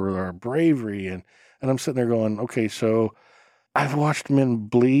for our bravery. And I'm sitting there going, okay, so I've watched men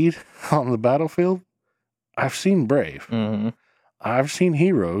bleed on the battlefield. I've seen brave. I've seen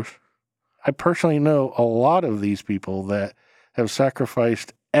heroes. I personally know a lot of these people that have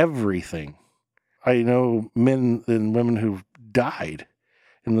sacrificed everything. I know men and women who've died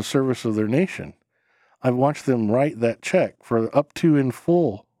in the service of their nation. I've watched them write that check for up to in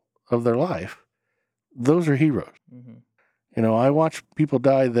full of their life. Those are heroes. I watched people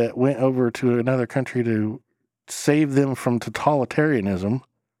die that went over to another country to save them from totalitarianism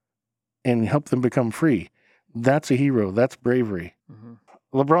and help them become free. That's a hero. That's bravery.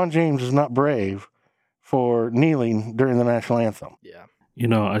 LeBron James is not brave for kneeling during the national anthem. Yeah.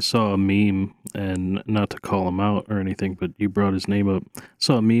 I saw a meme, and not to call him out or anything, but you brought his name up.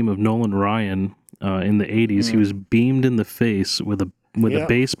 Saw a meme of Nolan Ryan in the 80s. He was beamed in the face with a with Yep. a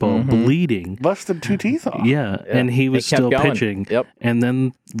baseball, bleeding. Busted 2 teeth off. Yeah, and he was They kept still going. pitching. Yep. And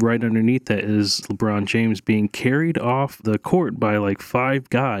then right underneath that is LeBron James being carried off the court by like 5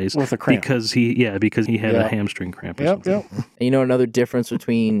 guys With a cramp. because he had a Yep. hamstring cramp or Yep, something. yep. And another difference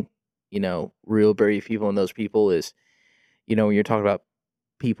between, real brave people and those people is, when you're talking about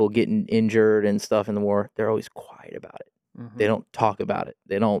people getting injured and stuff in the war, they're always quiet about it. Mhm. They don't talk about it.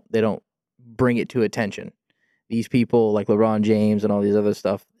 They don't bring it to attention. These people like LeBron James and all these other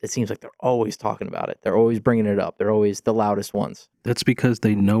stuff, it seems like they're always talking about it. They're always bringing it up. They're always the loudest ones. That's because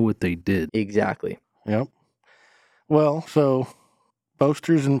they know what they did. Exactly. Yep. Well, so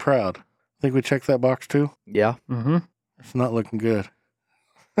boasters and proud. Think we checked that box too? Yeah. Mm-hmm. It's not looking good.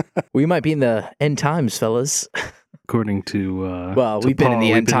 We might be in the end times, fellas. According to Well, to we've been in Paul, the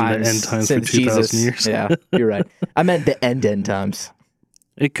we've end been in times, the end times since for 2,000 Jesus. years. Yeah, you're right. I meant the end times.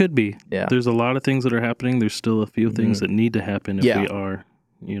 It could be. Yeah. There's a lot of things that are happening. There's still a few things that need to happen if Yeah. we are,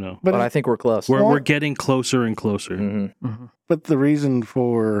 But But I think we're close. we're getting closer and closer. Mm-hmm. Mm-hmm. But the reason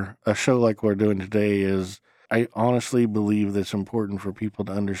for a show like we're doing today is I honestly believe that it's important for people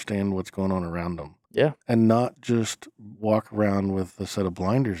to understand what's going on around them. Yeah. And not just walk around with a set of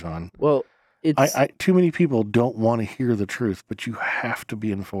blinders on. Well, it's Too many people don't want to hear the truth, but you have to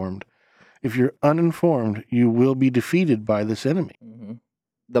be informed. If you're uninformed, you will be defeated by this enemy. Mhm.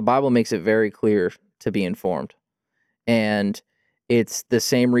 The Bible makes it very clear to be informed. And it's the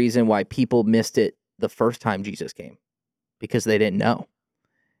same reason why people missed it the first time Jesus came, because they didn't know.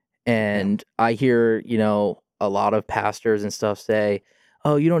 And I hear, a lot of pastors and stuff say,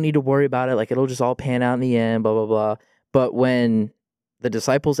 oh, you don't need to worry about it. Like, it'll just all pan out in the end, blah, blah, blah. But when the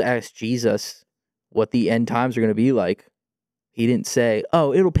disciples asked Jesus what the end times are going to be like, he didn't say,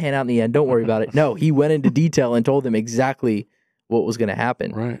 oh, it'll pan out in the end. Don't worry about it. No, he went into detail and told them exactly what was going to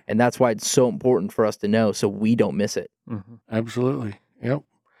happen. Right. And that's why it's so important for us to know so we don't miss it. Mm-hmm. Absolutely. Yep.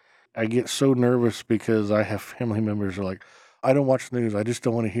 I get so nervous because I have family members who are like, I don't watch the news. I just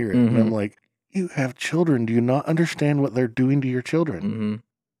don't want to hear it. And I'm like, you have children. Do you not understand what they're doing to your children? Mm-hmm.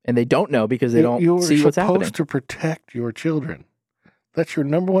 And they don't know because they don't You're see what's happening. supposed to protect your children. That's your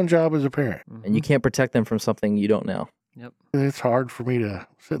number one job as a parent. And you can't protect them from something you don't know. Yep. It's hard for me to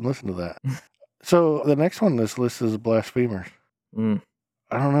sit and listen to that. So the next one on this list is blasphemers. Mm.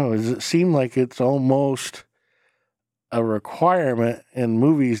 I don't know. Does it seem like it's almost a requirement in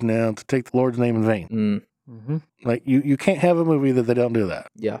movies now to take the Lord's name in vain? Mm. Mm-hmm. Like you can't have a movie that they don't do that.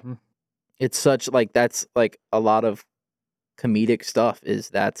 Yeah. Mhm. It's such that's like a lot of comedic stuff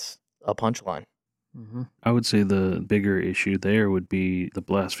that's a punchline. Mm-hmm. I would say the bigger issue there would be the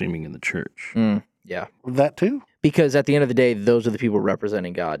blaspheming in the church. Yeah. That too. Because at the end of the day, those are the people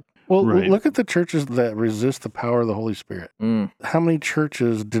representing God. Well, Right. look at the churches that resist the power of the Holy Spirit. Mm. How many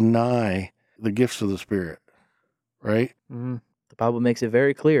churches deny the gifts of the Spirit? Right? Mm-hmm. The Bible makes it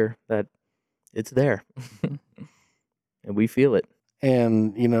very clear that it's there. And we feel it.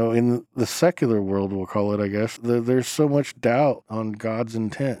 And, in the secular world, we'll call it, I guess, there's so much doubt on God's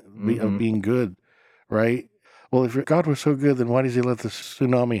intent of being good, right? Well, if God was so good, then why does he let the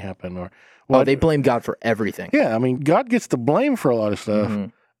tsunami happen? Or They blame God for everything. Yeah, I mean, God gets the blame for a lot of stuff,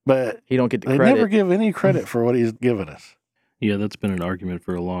 Mhm. but He don't get the they credit. never give any credit for what he's given us. Yeah, that's been an argument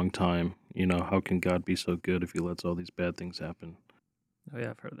for a long time. How can God be so good if he lets all these bad things happen? Oh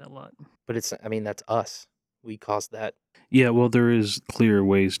yeah, I've heard that a lot. But that's us. We caused that. Yeah, well, there is clear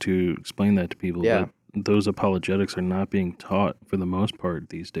ways to explain that to people, Yeah. but those apologetics are not being taught for the most part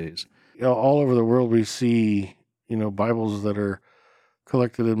these days. All over the world, we see, Bibles that are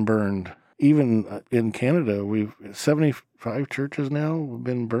collected and burned. Even in Canada, 75 churches now have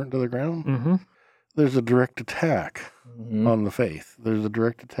been burnt to the ground. Mm-hmm. There's a direct attack Mhm. on the faith. There's a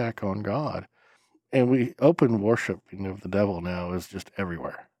direct attack on God. And open worship of the devil now is just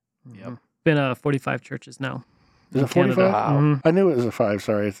everywhere. Yep. Been 45 churches now. Is in it 45? Canada. Wow. Mhm. I knew it was a 5.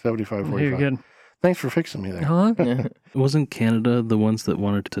 Sorry, it's 75, You're 45. good. Thanks for fixing me there. Huh? Wasn't Canada the ones that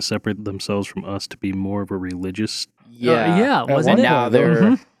wanted to separate themselves from us to be more of a religious? Yeah. Yeah, At wasn't one it? Now point, they're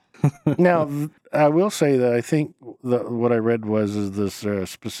Mhm. Now, I will say that I think what I read is this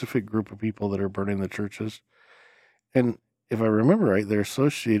specific group of people that are burning the churches. And if I remember right, they're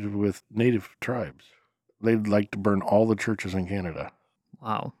associated with native tribes. They'd like to burn all the churches in Canada.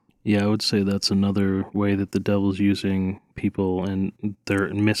 Wow. Yeah, I would say that's another way that the devil's using people and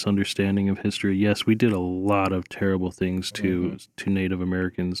their misunderstanding of history. Yes, we did a lot of terrible things to Native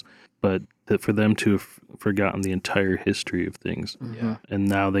Americans, but that for them to have forgotten the entire history of things, Yeah. and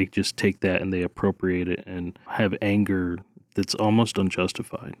now they just take that and they appropriate it and have anger that's almost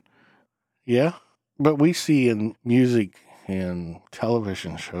unjustified. Yeah. But we see in music and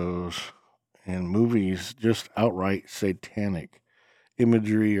television shows and movies just outright satanic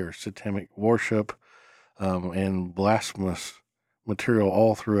imagery or satanic worship and blasphemous material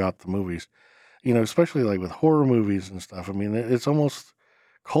all throughout the movies. You know, especially like with horror movies and stuff. I mean, it's almost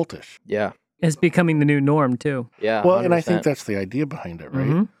cultish. Yeah. It's becoming the new norm too. Yeah. Well, and I 100%. think that's the idea behind it, right?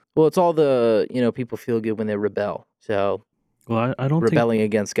 Mhm. Well, it's all the, people feel good when they rebel. So Well, I don't rebelling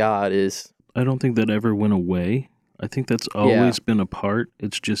against God is, I don't think that ever went away. I think that's always been a part.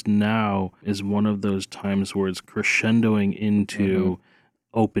 It's just now is one of those times where it's crescendoing into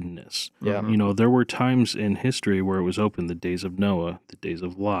openness. yeah. You know, there were times in history where it was open, the days of Noah, the days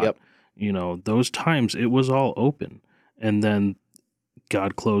of Lot. Yep. You know, those times it was all open. And then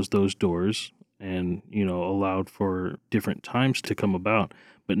God closed those doors and, allowed for different times to come about.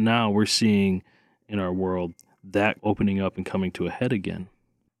 But now we're seeing in our world that opening up and coming to a head again.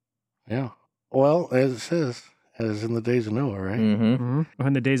 Yeah. Well, as it says, as in the days of Noah, right? Mm-hmm. Or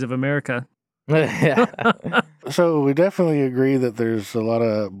in the days of America. yeah. So we definitely agree that there's a lot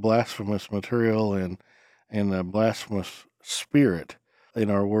of blasphemous material and a blasphemous spirit in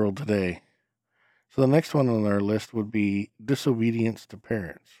our world today. So the next one on our list would be disobedience to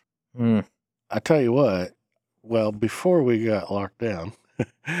parents. Mm. I tell you what, well, before we got locked down,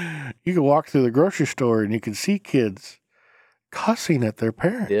 you could walk through the grocery store and you could see kids cussing at their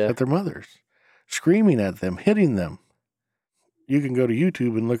parents, Yeah. at their mothers, screaming at them, hitting them. You can go to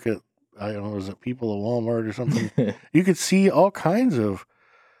YouTube and look at, I don't know, is it people at Walmart or something? You could see all kinds of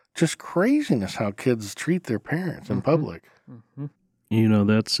just craziness how kids treat their parents in Mhm. public. Mhm.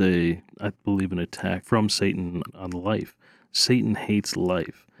 That's I believe, an attack from Satan on life. Satan hates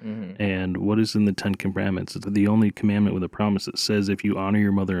life. Mm-hmm. And what is in the 10 Commandments? It's the only commandment with a promise that says if you honor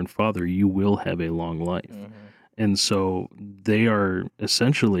your mother and father, you will have a long life. Mm-hmm. And so they are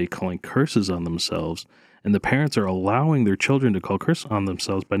essentially calling curses on themselves. And the parents are allowing their children to call curses on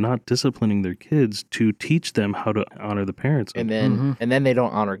themselves by not disciplining their kids to teach them how to honor the parents. And then they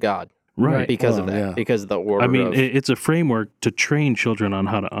don't honor God Right. because of Well, that, yeah. because of the order. I mean, of it's a framework to train children on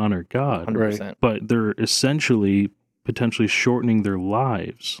how to honor God, 100%. but they're essentially potentially shortening their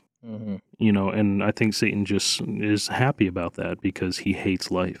lives, Mm-hmm. and I think Satan just is happy about that because he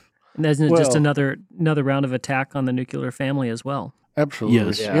hates life. And isn't it just Well- another round of attack on the nuclear family as well? Absolutely.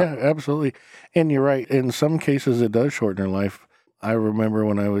 Yes. Yeah, absolutely. And you're right. In some cases, it does shorten their life. I remember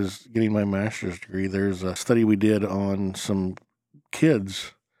when I was getting my master's degree, there's a study we did on some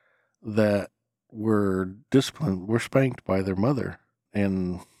kids that were disciplined, were spanked by their mother,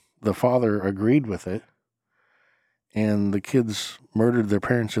 and the father agreed with it, and the kids murdered their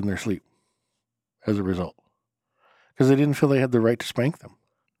parents in their sleep as a result because they didn't feel they had the right to spank them.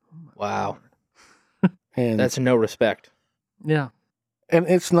 Wow. And That's no respect. Yeah. and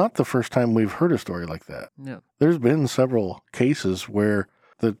it's not the first time we've heard a story like that. Yeah. There's been several cases where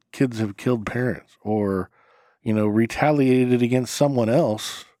the kids have killed parents or, retaliated against someone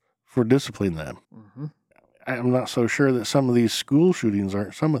else for disciplining them. Mm-hmm. I'm not so sure that some of these school shootings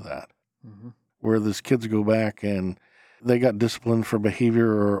aren't some of that, Mm-hmm. where these kids go back and they got disciplined for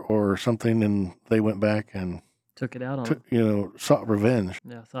behavior or something, and they went back and Took it out on them. sought revenge.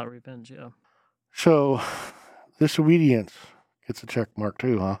 Yeah, thought revenge, yeah. So disobedience gets a check mark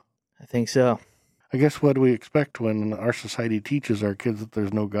too, huh? I think so. I guess what do we expect when our society teaches our kids that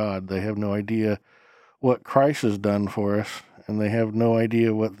there's no God? They have no idea what Christ has done for us, and they have no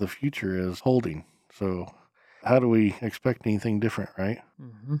idea what the future is holding. So how do we expect anything different, right?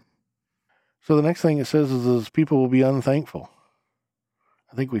 Mm-hmm. So the next thing it says is people will be unthankful.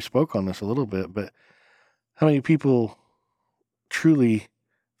 I think we spoke on this a little bit, but how many people truly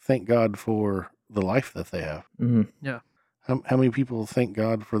thank God for the life that they have? Mm-hmm. How many people thank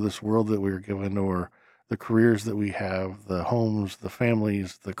God for this world that we were given, or the careers that we have, the homes, the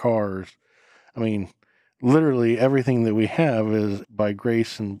families, the cars? I mean, literally everything that we have is by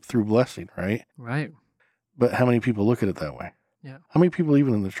grace and through blessing, right? Right. But how many people look at it that way? Yeah. How many people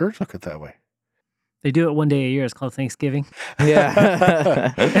even in the church look at it that way? They do it one day a year. It's called Thanksgiving.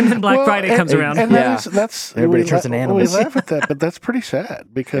 Yeah. And then Black Friday comes around. And Yeah. that's Everybody we turns la- into animals. We laugh at that, but that's pretty sad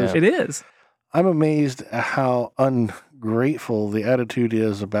because It is. I'm amazed at how ungrateful the attitude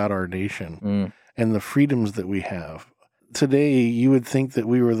is about our nation Mm. and the freedoms that we have. Today, you would think that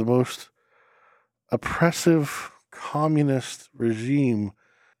we were the most oppressive communist regime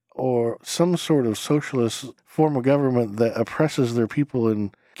or some sort of socialist form of government that oppresses their people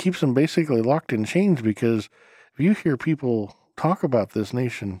and keeps them basically locked in chains, because if you hear people talk about this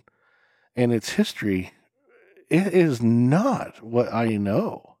nation and its history, it is not what I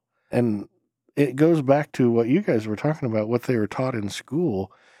know. And it goes back to what you guys were talking about, what they were taught in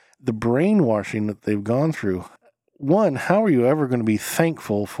school, the brainwashing that they've gone through. One, how are you ever going to be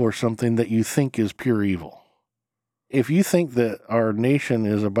thankful for something that you think is pure evil? if you think that our nation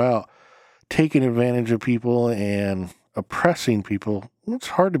is about taking advantage of people and oppressing people, it's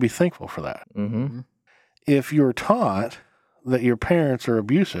hard to be thankful for that. Mm-hmm. If you're taught that your parents are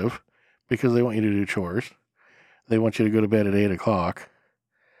abusive because they want you to do chores, they want you to go to bed at 8 o'clock,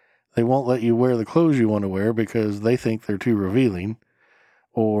 they won't let you wear the clothes you want to wear because they think they're too revealing,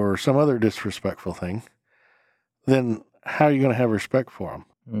 or some other disrespectful thing, then how are you going to have respect for them?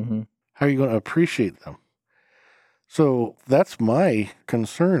 Mm-hmm. How are you going to appreciate them? So that's my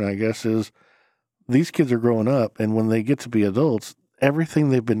concern, I guess, is these kids are growing up, and when they get to be adults, everything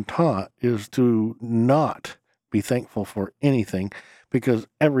they've been taught is to not be thankful for anything because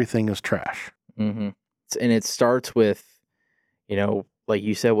everything is trash. Mm-hmm. And it starts with, like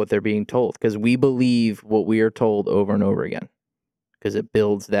you said, what they're being told, because we believe what we are told over and over again, because it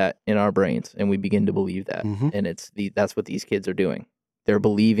builds that in our brains, and we begin to believe that. Mm-hmm. And that's what these kids are doing. They're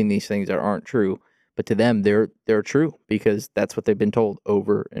believing these things that aren't true, but to them, they're true because that's what they've been told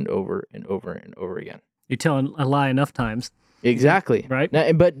over and over and over and over again. You're telling a lie enough times. Exactly. Right.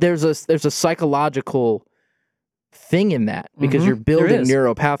 Now, but there's a psychological thing in that because you're There building is.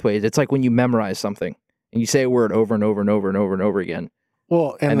 neural pathways. It's like when you memorize something and you say a word over and over and over and over and over again.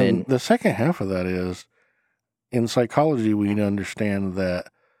 Well, and then then the second half of that is, in psychology, we understand that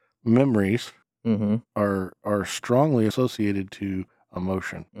memories Mm-hmm. are strongly associated to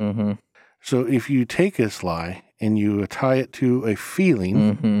emotion. Mm-hmm. So if you take this lie and you tie it to a feeling,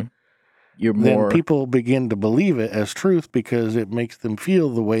 Mm-hmm. You're then more people begin to believe it as truth because it makes them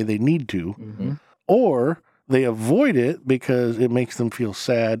feel the way they need to, Mhm. or they avoid it because it makes them feel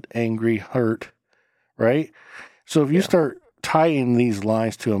sad, angry, hurt, right? So if you Yeah. start tying these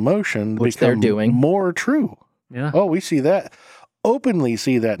lies to emotion, Which become they're doing. more true. Yeah. Oh, we see that, openly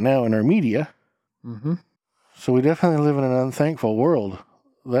see that now in our media. Mm-hmm. So we definitely live in an unthankful world.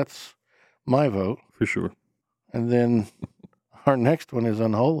 That's my vote. For sure. And then our next one is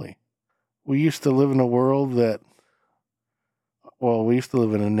unholy. We used to live in a world we used to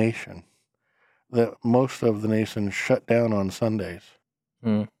live in a nation that most of the nation shut down on Sundays.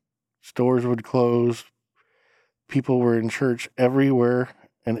 Mm. Stores would close. People were in church everywhere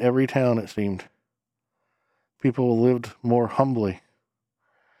in every town, it seemed. People lived more humbly.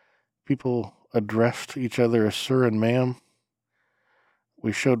 People addressed each other as sir and ma'am.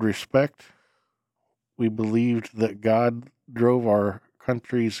 We showed respect. We believed that God drove our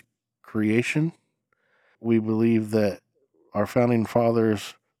country's creation. We believed that our founding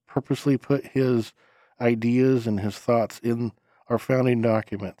fathers purposely put his ideas and his thoughts in our founding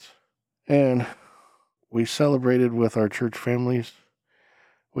documents. And we celebrated with our church families.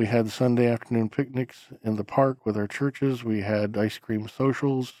 We had Sunday afternoon picnics in the park with our churches. We had ice cream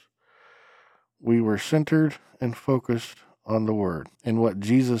socials. We were centered and focused on the Word and what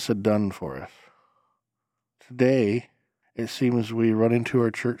Jesus had done for us. Today, it seems we run into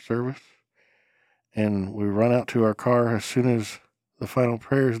our church service and we run out to our car as soon as the final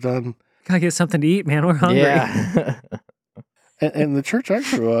prayer is done. Gotta get something to eat, man. We're hungry. Yeah. And the church I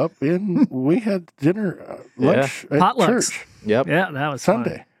grew up in, we had dinner, lunch at Potlucks. church Yep. Yeah, that was fun.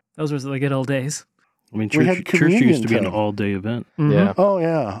 Sunday. Those were the good old days. I mean, We had church used to be an communion time. all-day event. Mhm. Yeah. Oh,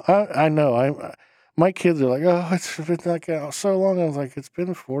 yeah. I know. My kids are like, oh, it's been like so long. I was like, it's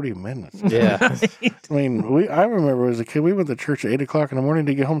been 40 minutes. Yeah. I mean, I remember as a kid, we went to church at 8 o'clock in the morning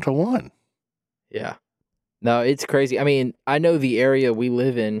to get home to 1. Yeah. No, it's crazy. I mean, I know the area we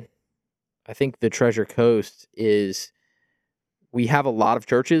live in, I think the Treasure Coast we have a lot of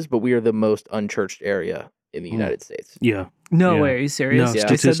churches, but we are the most unchurched area in the United States. Yeah. No Yeah. way. Are you serious? No, Yeah.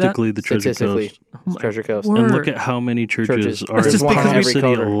 They said that? statistically, the Treasure Statistically, Coast. Oh my Treasure Coast. word. And look at how many churches are That's in just because Palm we- City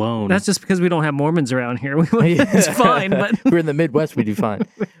Every quarter. alone. That's just because we don't have Mormons around here. It's fine, but We're in the Midwest, we do fine.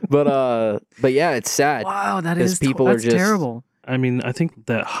 But yeah, it's sad. wow, that 'Cause is people are that's just- terrible. I mean, I think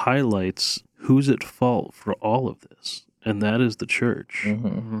that highlights who's at fault for all of this, and that is the church.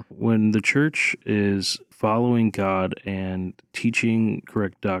 Mhm. When the church is following God and teaching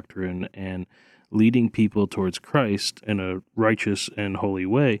correct doctrine and leading people towards Christ in a righteous and holy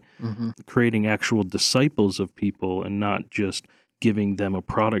way, creating actual disciples of people and not just giving them a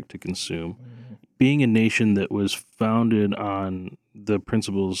product to consume. Being a nation that was founded on the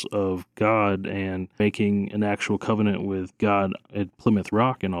principles of God and making an actual covenant with God at Plymouth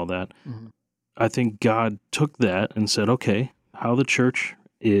Rock and all that, I think God took that and said, okay, how the church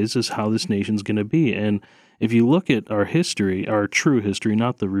is how this nation's going to be. And if you look at our history, our true history,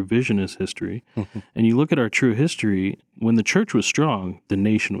 not the revisionist history, and you look at our true history, when the church was strong, the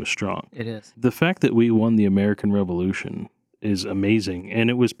nation was strong. It is. The fact that we won the American Revolution is amazing. And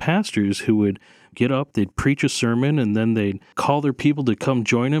it was pastors who would get up, they'd preach a sermon, and then they'd call their people to come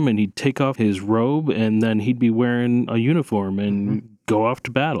join him, and he'd take off his robe, and then he'd be wearing a uniform and go off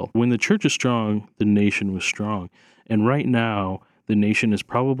to battle. When the church is strong, the nation was strong. And right now, the nation is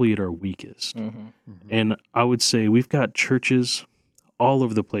probably at our weakest. And I would say we've got churches all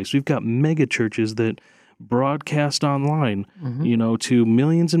over the place. We've got mega churches that broadcast online, to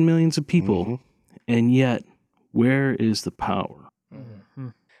millions and millions of people. And yet, where is the power?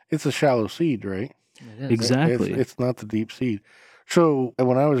 It's a shallow seed, right? It is. Exactly. It's not the deep seed. So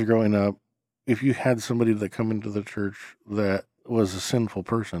when I was growing up, if you had somebody that come into the church that was a sinful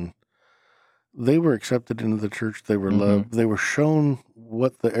person, they were accepted into the church. They were loved. They were shown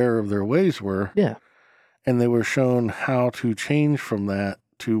what the error of their ways were. Yeah. And they were shown how to change from that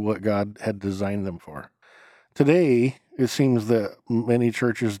to what God had designed them for. Today, it seems that many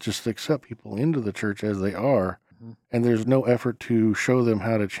churches just accept people into the church as they are, and there's no effort to show them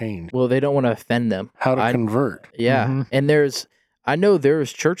how to change, Well, they don't want to offend them. how to convert. Yeah. And I know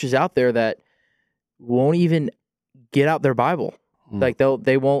there's churches out there that won't even get out their Bible. Like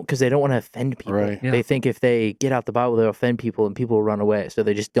they won't, because they don't want to offend people. Right. Yeah. They think if they get out the Bible, they'll offend people and people will run away. So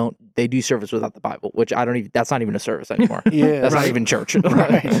they just don't, they do service without the Bible, which that's not even a service anymore. Yeah, That's right. not even church.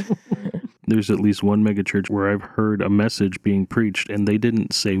 Right. There's at least one mega church where I've heard a message being preached, and they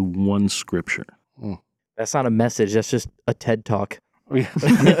didn't say one scripture. That's not a message. That's just a TED Talk.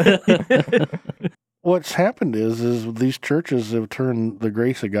 What's happened is these churches have turned the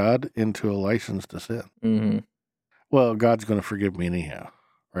grace of God into a license to sin. Well, God's going to forgive me anyhow,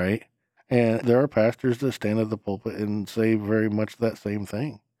 right? And there are pastors that stand at the pulpit and say very much that same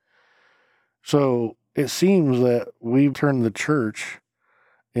thing. So it seems that we've turned the church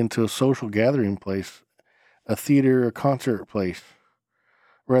into a social gathering place, a theater, a concert place,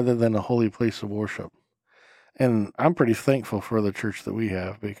 rather than a holy place of worship. And I'm pretty thankful for the church that we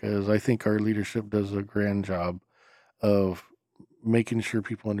have, because I think our leadership does a grand job of making sure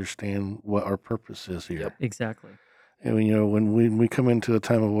people understand what our purpose is here. Exactly. And, when we come into a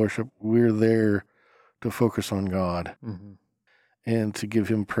time of worship, we're there to focus on God and to give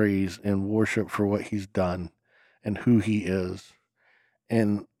him praise and worship for what he's done and who he is.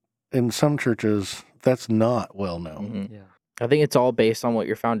 And in some churches, that's not well known. Yeah. I think it's all based on what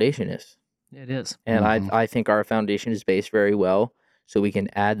your foundation is. It is. And I think our foundation is based very well, so we can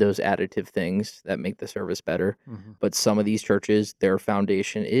add those additive things that make the service better. But some of these churches, their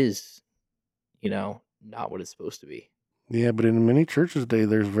foundation is, not what it's supposed to be. Yeah, but in many churches today,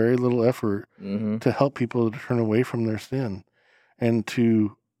 there's very little effort to help people to turn away from their sin and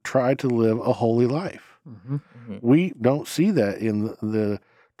to try to live a holy life. We don't see that in the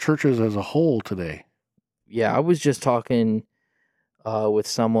churches as a whole today. Yeah, I was just talking with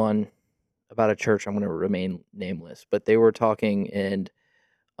someone about a church. I'm going to remain nameless, but they were talking, and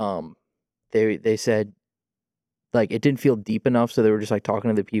they said, like, it didn't feel deep enough, so they were just like talking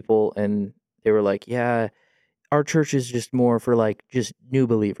to the people, and they were like, yeah, our church is just more for like just new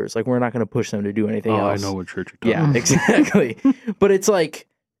believers. Like, we're not going to push them to do anything else. I know what church you're talking Yeah, about. exactly. But it's like,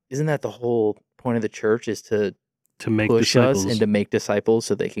 isn't that the whole point of the church, is to make push disciples. us and to make disciples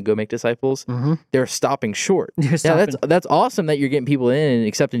so they can go make disciples? They're stopping short. You're Yeah, stopping. that's awesome that you're getting people in and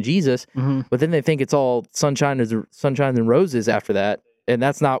accepting Jesus, but then they think it's all sunshine and roses after that, and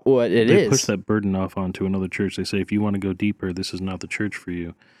that's not what it They is. push that burden off onto another church. They say, if you want to go deeper, this is not the church for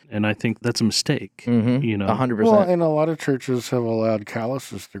you. And I think that's a mistake. 100%. Well, and a lot of churches have allowed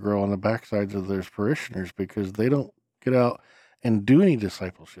calluses to grow on the backsides of their parishioners because they don't get out and do any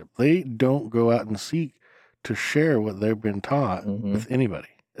discipleship. They don't go out and seek to share what they've been taught with anybody.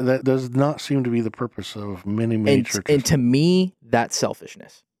 That does not seem to be the purpose of many churches. And to me, that's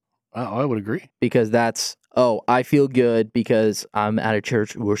selfishness, I would agree. because that's, I feel good because I'm at a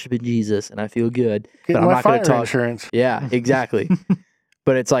church worshiping Jesus and I feel good, Get but I'm my not going to fire talk. insurance. Yeah, exactly.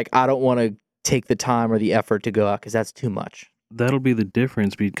 But it's like, I don't want to take the time or the effort to go out because that's too much. That'll be the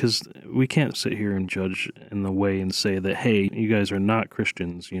difference, because we can't sit here and judge in the way and say that, hey, you guys are not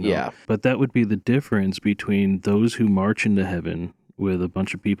Christians, Yeah. But that would be the difference between those who march into heaven with a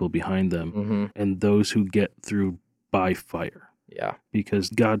bunch of people behind them and those who get through by fire. Yeah. Because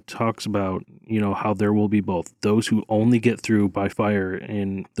God talks about, how there will be both those who only get through by fire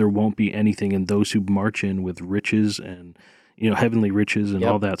and there won't be anything, and those who march in with riches and, heavenly riches and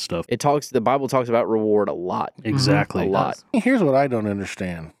all that stuff. The Bible talks about reward a lot. Exactly. A lot. Here's what I don't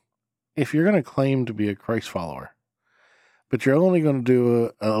understand. If you're going to claim to be a Christ follower, but you're only going to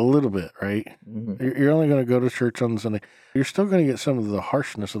do a little bit, right? You're only going to go to church on Sunday. You're still going to get some of the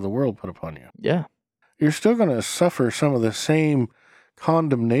harshness of the world put upon you. Yeah. You're still going to suffer some of the same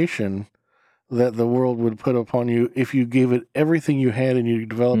condemnation that the world would put upon you if you gave it everything you had and you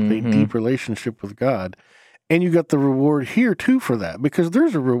developed a deep relationship with God. And you got the reward here too for that, because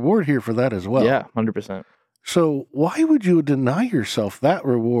there's a reward here for that as well. Yeah, 100%. So why would you deny yourself that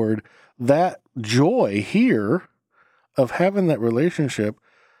reward, that joy here of having that relationship,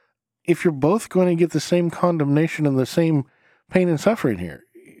 if you're both going to get the same condemnation and the same pain and suffering here?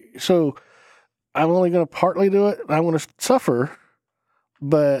 So I'm only going to partly do it. I want to suffer,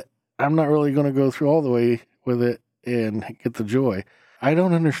 but I'm not really going to go through all the way with it and get the joy. I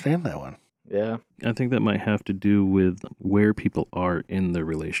don't understand that one. Yeah. I think that might have to do with where people are in their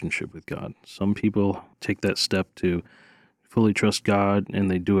relationship with God. Some people take that step to fully trust God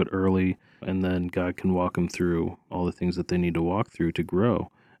and they do it early, and then God can walk them through all the things that they need to walk through to grow.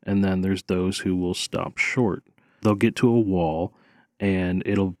 And then there's those who will stop short. They'll get to a wall and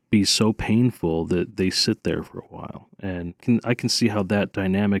it'll be so painful that they sit there for a while. And I can see how that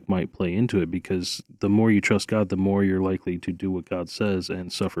dynamic might play into it, because the more you trust God, the more you're likely to do what God says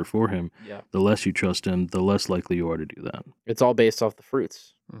and suffer for him. Yeah. The less you trust him, the less likely you are to do that. It's all based off the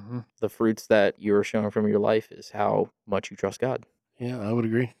fruits. Mm-hmm. The fruits that you're showing from your life is how much you trust God. Yeah, I would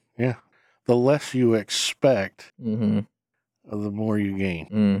agree. Yeah. The less you expect, Mm-hmm. the more you gain.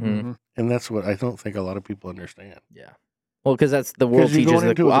 Mm-hmm. And that's what I don't think a lot of people understand. Yeah. Well, because that's the world Because you're teaches going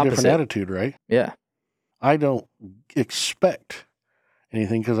into it the with a different opposite. attitude, right? Yeah. I don't expect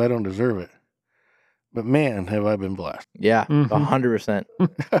anything because I don't deserve it. But man, have I been blessed. Yeah. Mhm. 100%.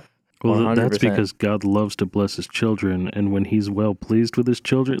 Well, that's 100%. because God loves to bless his children. And when he's well pleased with his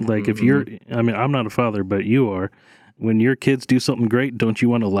children, like if you're, I mean, I'm not a father, but you are. When your kids do something great, don't you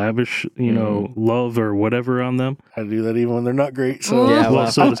want to lavish, love or whatever on them? I do that even when they're not great. So Yeah,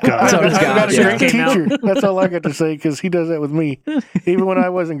 Well, so does God. So does I've God, got a yeah. great Came out. teacher. That's all I got to say, because he does that with me. Even when I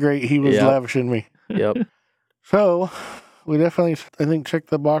wasn't great, he was Yep. lavishing me. Yep. So we definitely, I think,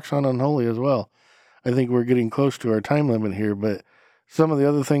 checked the box on unholy as well. I think we're getting close to our time limit here, but some of the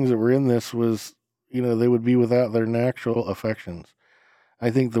other things that were in this was, they would be without their natural affections.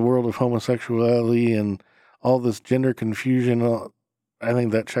 I think the world of homosexuality and all this gender confusion, I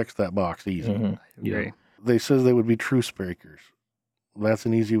think that checks that box easy. Mhm. I agree. They says they would be truce breakers. That's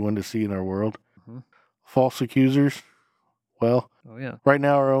an easy one to see in our world. Mhm. False accusers. Well, Oh yeah. right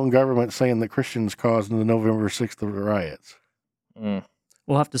now our own government's saying that Christians caused the November 6th riots. Mm.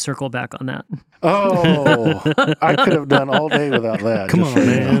 We'll have to circle back on that. Oh, I could have done all day without that. Come just on, so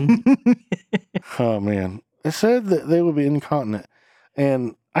you know. man. Oh, man. It said that they would be incontinent.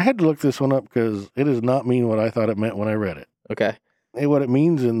 And I had to look this one up because it does not mean what I thought it meant when I read it. Okay. What it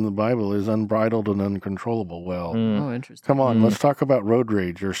means in the Bible is unbridled and uncontrollable. Well, Mm. Oh, interesting. come on, Mm. let's talk about road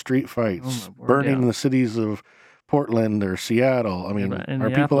rage or street fights, Oh, my word, burning yeah. the cities of Portland or Seattle. I mean, Right, are people out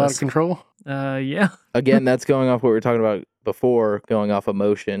Minneapolis. of control? Yeah. Again, that's going off what we were talking about before, going off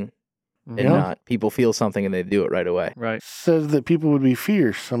emotion and Yeah. not people feel something and they do it right away. Right. Says that people would be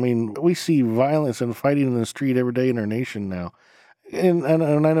fierce. I mean, we see violence and fighting in the street every day in our nation now. And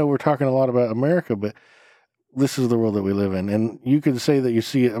I know we're talking a lot about America, but this is the world that we live in. And you could say that you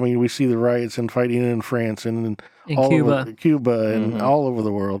see it. I mean, we see the riots and fighting in France and In all Cuba. over Cuba and Mhm. all over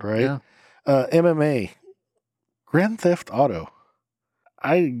the world, right? Yeah. MMA, Grand Theft Auto.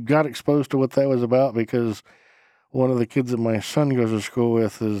 I got exposed to what that was about because one of the kids that my son goes to school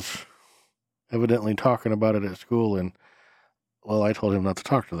with is evidently talking about it at school. And, well, I told him not to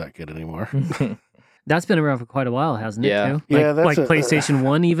talk to that kid anymore. That's been around for quite a while, hasn't Yeah. it? Too? Yeah, Like that's PlayStation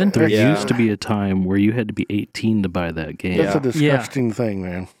 1 even. There Yeah. used to be a time where you had to be 18 to buy that game. That's Yeah. a disgusting thing,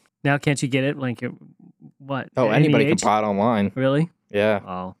 man. Now can't you get it? Like what? Oh, at any anybody can age? buy it online. Really? Yeah.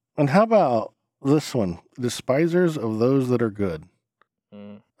 Wow. And how about this one? Despisers of those that are good.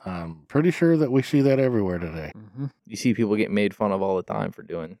 Mm. I'm pretty sure that we see that everywhere today. Mm-hmm. You see people get made fun of all the time for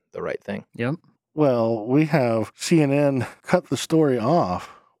doing the right thing. Yep. Well, we have CNN cut the story off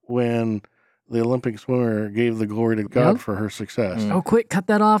when the Olympic swimmer gave the glory to God Yep. for her success. Mm. Oh, quick, cut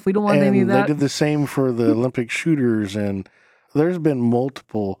that off. We don't want any of And they that. did the same for the Olympic shooters. And there's been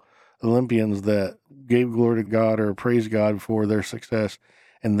multiple Olympians that gave glory to God or praised God for their success,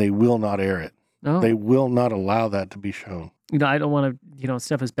 and they will not air it. No. They will not allow that to be shown. I don't want to,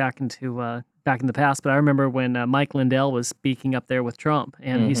 step us back into back in the past, but I remember when Mike Lindell was speaking up there with Trump,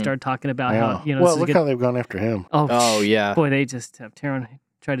 and he Mhm. started talking about how Yeah. this Well, is look good. how they've gone after him. Oh, yeah. boy, they just have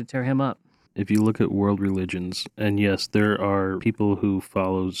tried to tear him up. If you look at world religions, and yes, there are people who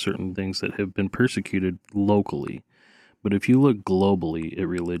follow certain things that have been persecuted locally, but if you look globally at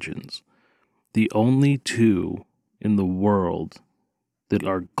religions, the only two in the world that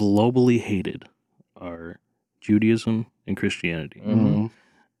are globally hated are Judaism and Christianity. Mhm.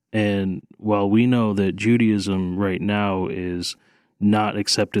 And while we know that Judaism right now is not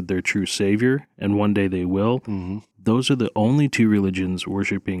accepted their true Savior, and one day they will. Mm-hmm. Those are the only two religions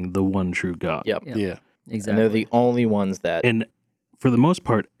worshiping the one true God. Yep. Yeah. And they're the only ones that. And for the most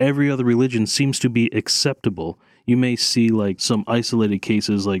part, every other religion seems to be acceptable. You may see like some isolated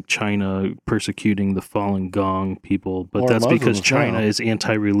cases like China persecuting the Falun Gong people, but Or that's because Muslims China now. is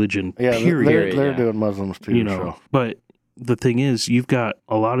anti-religion, Yeah, period. they're yeah. doing Muslims too. You know, so. but the thing is, you've got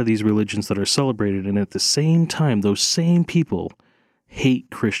a lot of these religions that are celebrated, and at the same time, those same people hate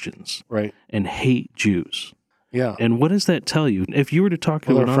Christians Right. and hate Jews. Yeah. And what does that tell you? If you were to talk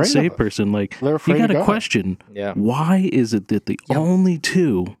to Well, an they're afraid of unsaved us. person, like, They're you afraid got of to God. question, Yeah. why is it that the Yep. only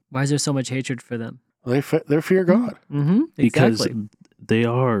two, Why is there so much hatred for them? They fear God. Mm-hmm. because Exactly. they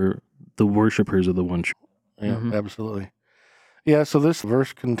are the worshipers of the one true. Yeah, Mhm. absolutely. Yeah, so this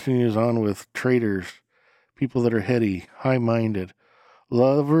verse continues on with traitors, people that are heady, high-minded,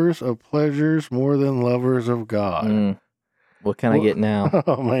 lovers of pleasures more than lovers of God. What can I get now?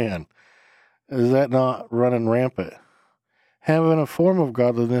 Oh, man. Is that not running rampant? Having a form of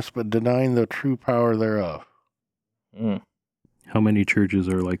godliness, but denying the true power thereof. Mm. How many churches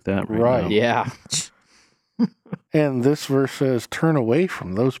are like that right, Right. now? Yeah. And this verse says, turn away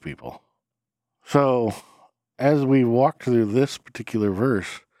from those people. So, as we walk through this particular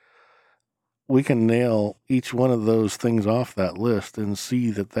verse, we can nail each one of those things off that list and see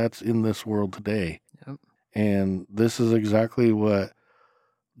that that's in this world today. Yep. And this is exactly what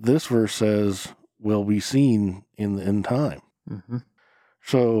this verse says will be seen in the end time. Mm-hmm.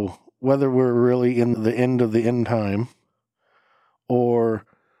 So, whether we're really in the end of the end time or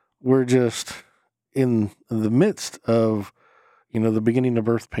we're just in the midst of, the beginning of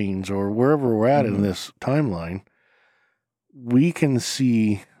birth pains or wherever we're at in this timeline, we can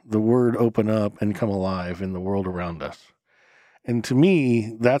see the word open up and come alive in the world around us. And to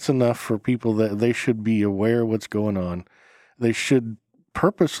me, that's enough for people that they should be aware of what's going on. They should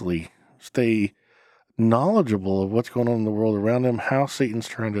purposely stay knowledgeable of what's going on in the world around them, how Satan's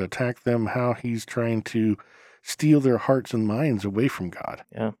trying to attack them, how he's trying to steal their hearts and minds away from God.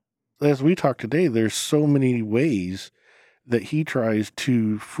 Yeah. As we talk today, there's so many ways that he tries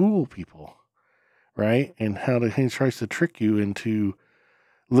to fool people, right? And he tries to trick you into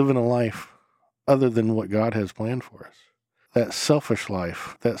living a life other than what God has planned for us. That selfish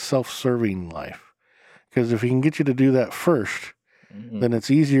life, that self-serving life. Because if he can get you to do that first, then it's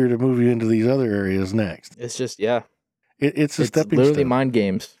easier to move you into these other areas next. It's just, yeah. It's a stepping literally stone. mind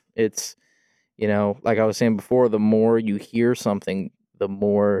games. It's, like I was saying before, the more you hear something, the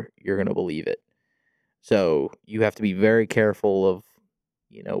more you're going to believe it. So you have to be very careful of,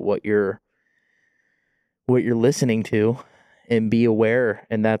 what you're listening to and be aware.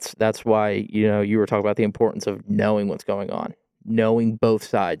 And that's why, you were talking about the importance of knowing what's going on, knowing both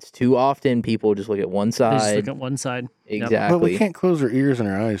sides. Too often people just look at one They side. just look at one side. Yep. Exactly. But we can't close our ears and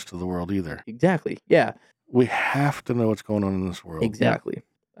our eyes to the world either. Exactly. Yeah. We have to know what's going on in this world. Exactly.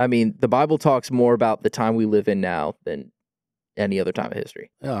 I mean, the Bible talks more about the time we live in now than any other time of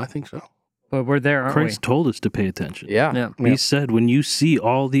history. Yeah, I think so. But we're there, aren't Christ told us to pay attention. Yeah. Yeah. He said, when you see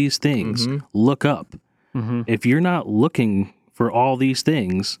all these things, look up. Mm-hmm. If you're not looking for all these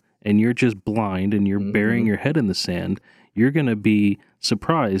things and you're just blind and you're burying your head in the sand, you're going to be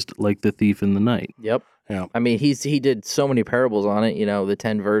surprised like the thief in the night. Yep. Yeah. I mean, he did so many parables on it, the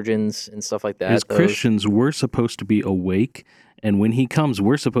 10 virgins and stuff like that. As Christians, we're supposed to be awake, and when he comes,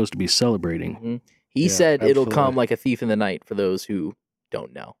 we're supposed to be celebrating. He Yeah, said it'll come absolutely. like a thief in the night for those who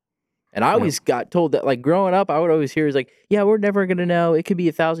don't know. And I always got told that, like, growing up, I would always hear, like, yeah, we're never going to know. It could be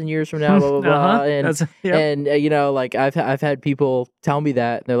 1,000 years from now, blah, blah, blah. And, like, I've had people tell me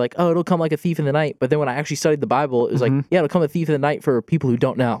that. And they're like, oh, it'll come like a thief in the night. But then when I actually studied the Bible, it was like, yeah, it'll come a thief in the night for people who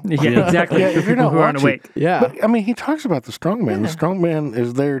don't know. Yeah, exactly. Yeah, if you're People not who aren't watching. awake. Yeah. But, I mean, he talks about the strong man. Yeah. The strong man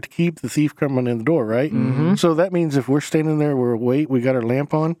is there to keep the thief coming in the door, right? Mm-hmm. So that means if we're standing there, we're awake, we got our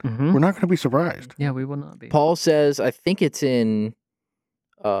lamp on, Mm-hmm. we're not going to be surprised. Yeah, we will not be. Paul says, I think it's in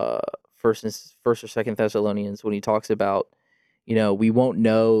First or Second Thessalonians, when he talks about, we won't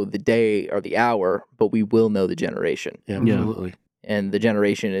know the day or the hour, but we will know the generation. Yeah, Yeah. absolutely. And the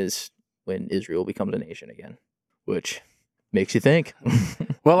generation is when Israel becomes a nation again, which makes you think.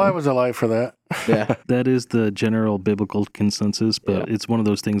 Well, I was alive for that. Yeah. That is the general biblical consensus, but it's one of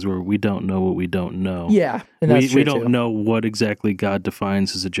those things where we don't know what we don't know. Yeah. And that's We true, don't too. know what exactly God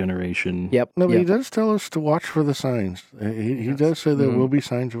defines as a generation. Yep. No, but he Yep. does tell us to watch for the signs. He does say there will be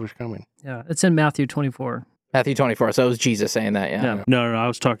signs of his coming. Yeah, it's in Matthew 24. Matthew 24. So it was Jesus saying that. Yeah. Yeah. No, I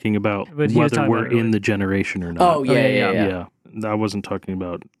was talking about But he was whether talking we're about it in the generation or not. Oh, yeah, yeah. Yeah. I wasn't talking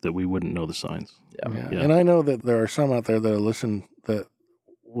about that we wouldn't know the signs. Yeah. Yeah. And I know that there are some out there that listen that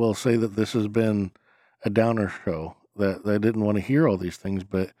will say that this has been a downer show, that didn't want to hear all these things,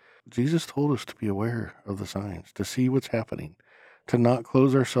 but Jesus told us to be aware of the signs, to see what's happening, to not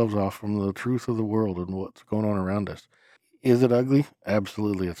close ourselves off from the truth of the world and what's going on around us. Is it ugly?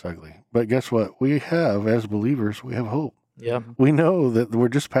 Absolutely, it's ugly. But guess what? We have, as believers, we have hope. Yeah. We know that we're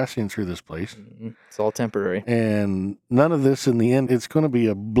just passing through this place. It's all temporary. And none of this in the end, it's going to be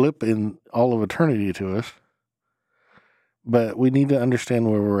a blip in all of eternity to us. But we need to understand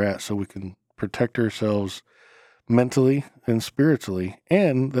where we're at so we can protect ourselves mentally and spiritually,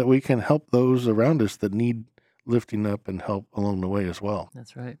 and that we can help those around us that need lifting up and help along the way as well.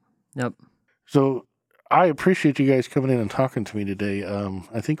 That's right. Yep. So I appreciate you guys coming in and talking to me today.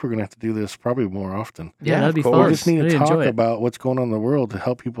 I think we're going to have to do this probably more often. Yeah, that'd be of course. fun. We just need to I'd enjoy talk it. about what's going on in the world to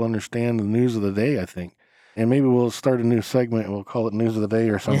help people understand the news of the day, I think. And maybe we'll start a new segment and we'll call it News of the Day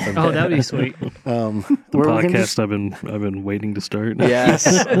or something. Oh, that'd be sweet. The where we can podcast just, I've been waiting to start.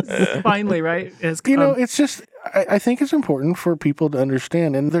 Yes. Finally, right? It's, it's just, I think it's important for people to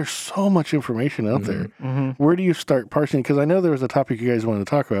understand, and there's so much information out there. Where do you start parsing? Because I know there was a topic you guys wanted to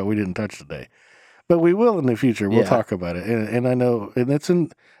talk about we didn't touch today. But we will in the future. We'll talk about it. And I know, and it's an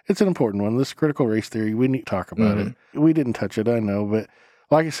important one. This critical race theory, we need to talk about it. We didn't touch it, I know. But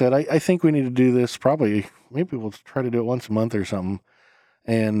like I said, I think we need to do this maybe we'll try to do it once a month or something.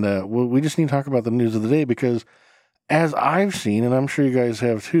 And we just need to talk about the news of the day because as I've seen, and I'm sure you guys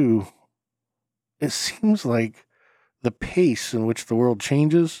have too, it seems like the pace in which the world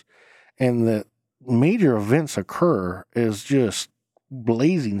changes and that major events occur is just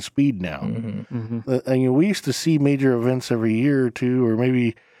blazing speed now. We used to see major events every year or two, or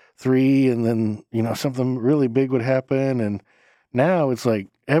maybe 3, and then, something really big would happen. And now it's like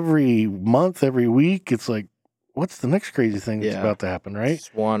every month, every week, it's like, what's the next crazy thing that's about to happen, right?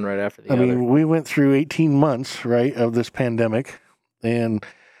 It's one right after the I other. mean, we went through 18 months, right, of this pandemic, and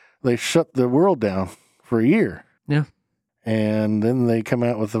they shut the world down for a year. Yeah. And then they come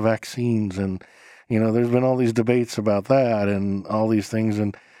out with the vaccines, and, there's been all these debates about that and all these things.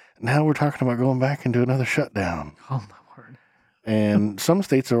 And now we're talking about going back into another shutdown. Oh, my word. And some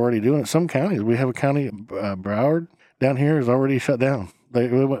states are already doing it. Some counties, we have a county, Broward, down here is already shut down. They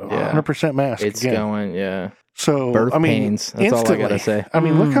went 100% mask It's again. going, So, birth pains. That's all I got to say. I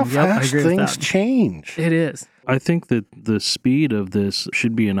mean, look how Yep, I fast agree with things that. change. It is. I think that the speed of this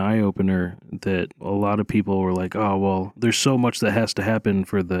should be an eye-opener that a lot of people were like, oh, well, there's so much that has to happen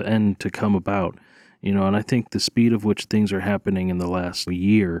for the end to come about. And I think the speed of which things are happening in the last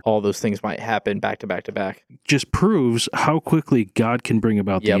year All those things might happen back to back to back. just proves how quickly God can bring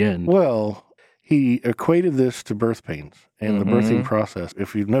about the end. Well, he equated this to birth pains and the birthing process.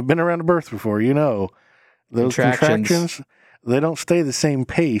 If you've never been around a birth before, those contractions, they don't stay the same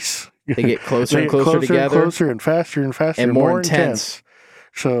pace. They get closer They and get closer together. and closer and faster and faster And more intense.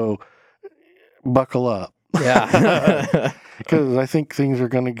 So buckle up. Yeah. Because I think things are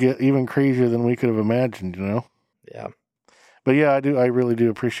going to get even crazier than we could have imagined, Yeah. But yeah, I really do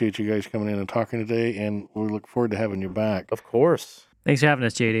appreciate you guys coming in and talking today, and we look forward to having you back. Of course. Thanks for having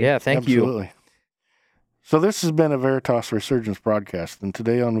us, JD. Yeah, thank you. Absolutely. So this has been a Veritas Resurgence broadcast, and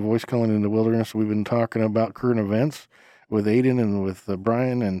today on Voice Calling in the Wilderness, we've been talking about current events with Aidan and with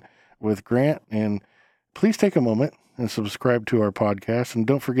Brian and with Grant. And please take a moment and subscribe to our podcast, and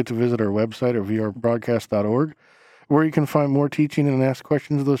don't forget to visit our website at vrbroadcast.org, where you can find more teaching and ask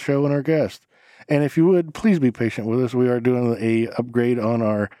questions of the show and our guests. And if you would, please be patient with us. We are doing a upgrade on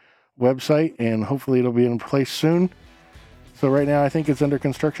our website, and hopefully it'll be in place soon. So right now I think it's under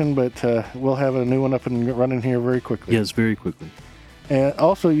construction, but we'll have a new one up and running here very quickly. Yes, very quickly. And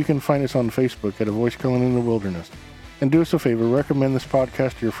also you can find us on Facebook at A Voice Calling in the Wilderness. And do us a favor, recommend this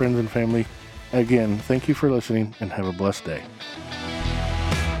podcast to your friends and family. Again, thank you for listening, and have a blessed day.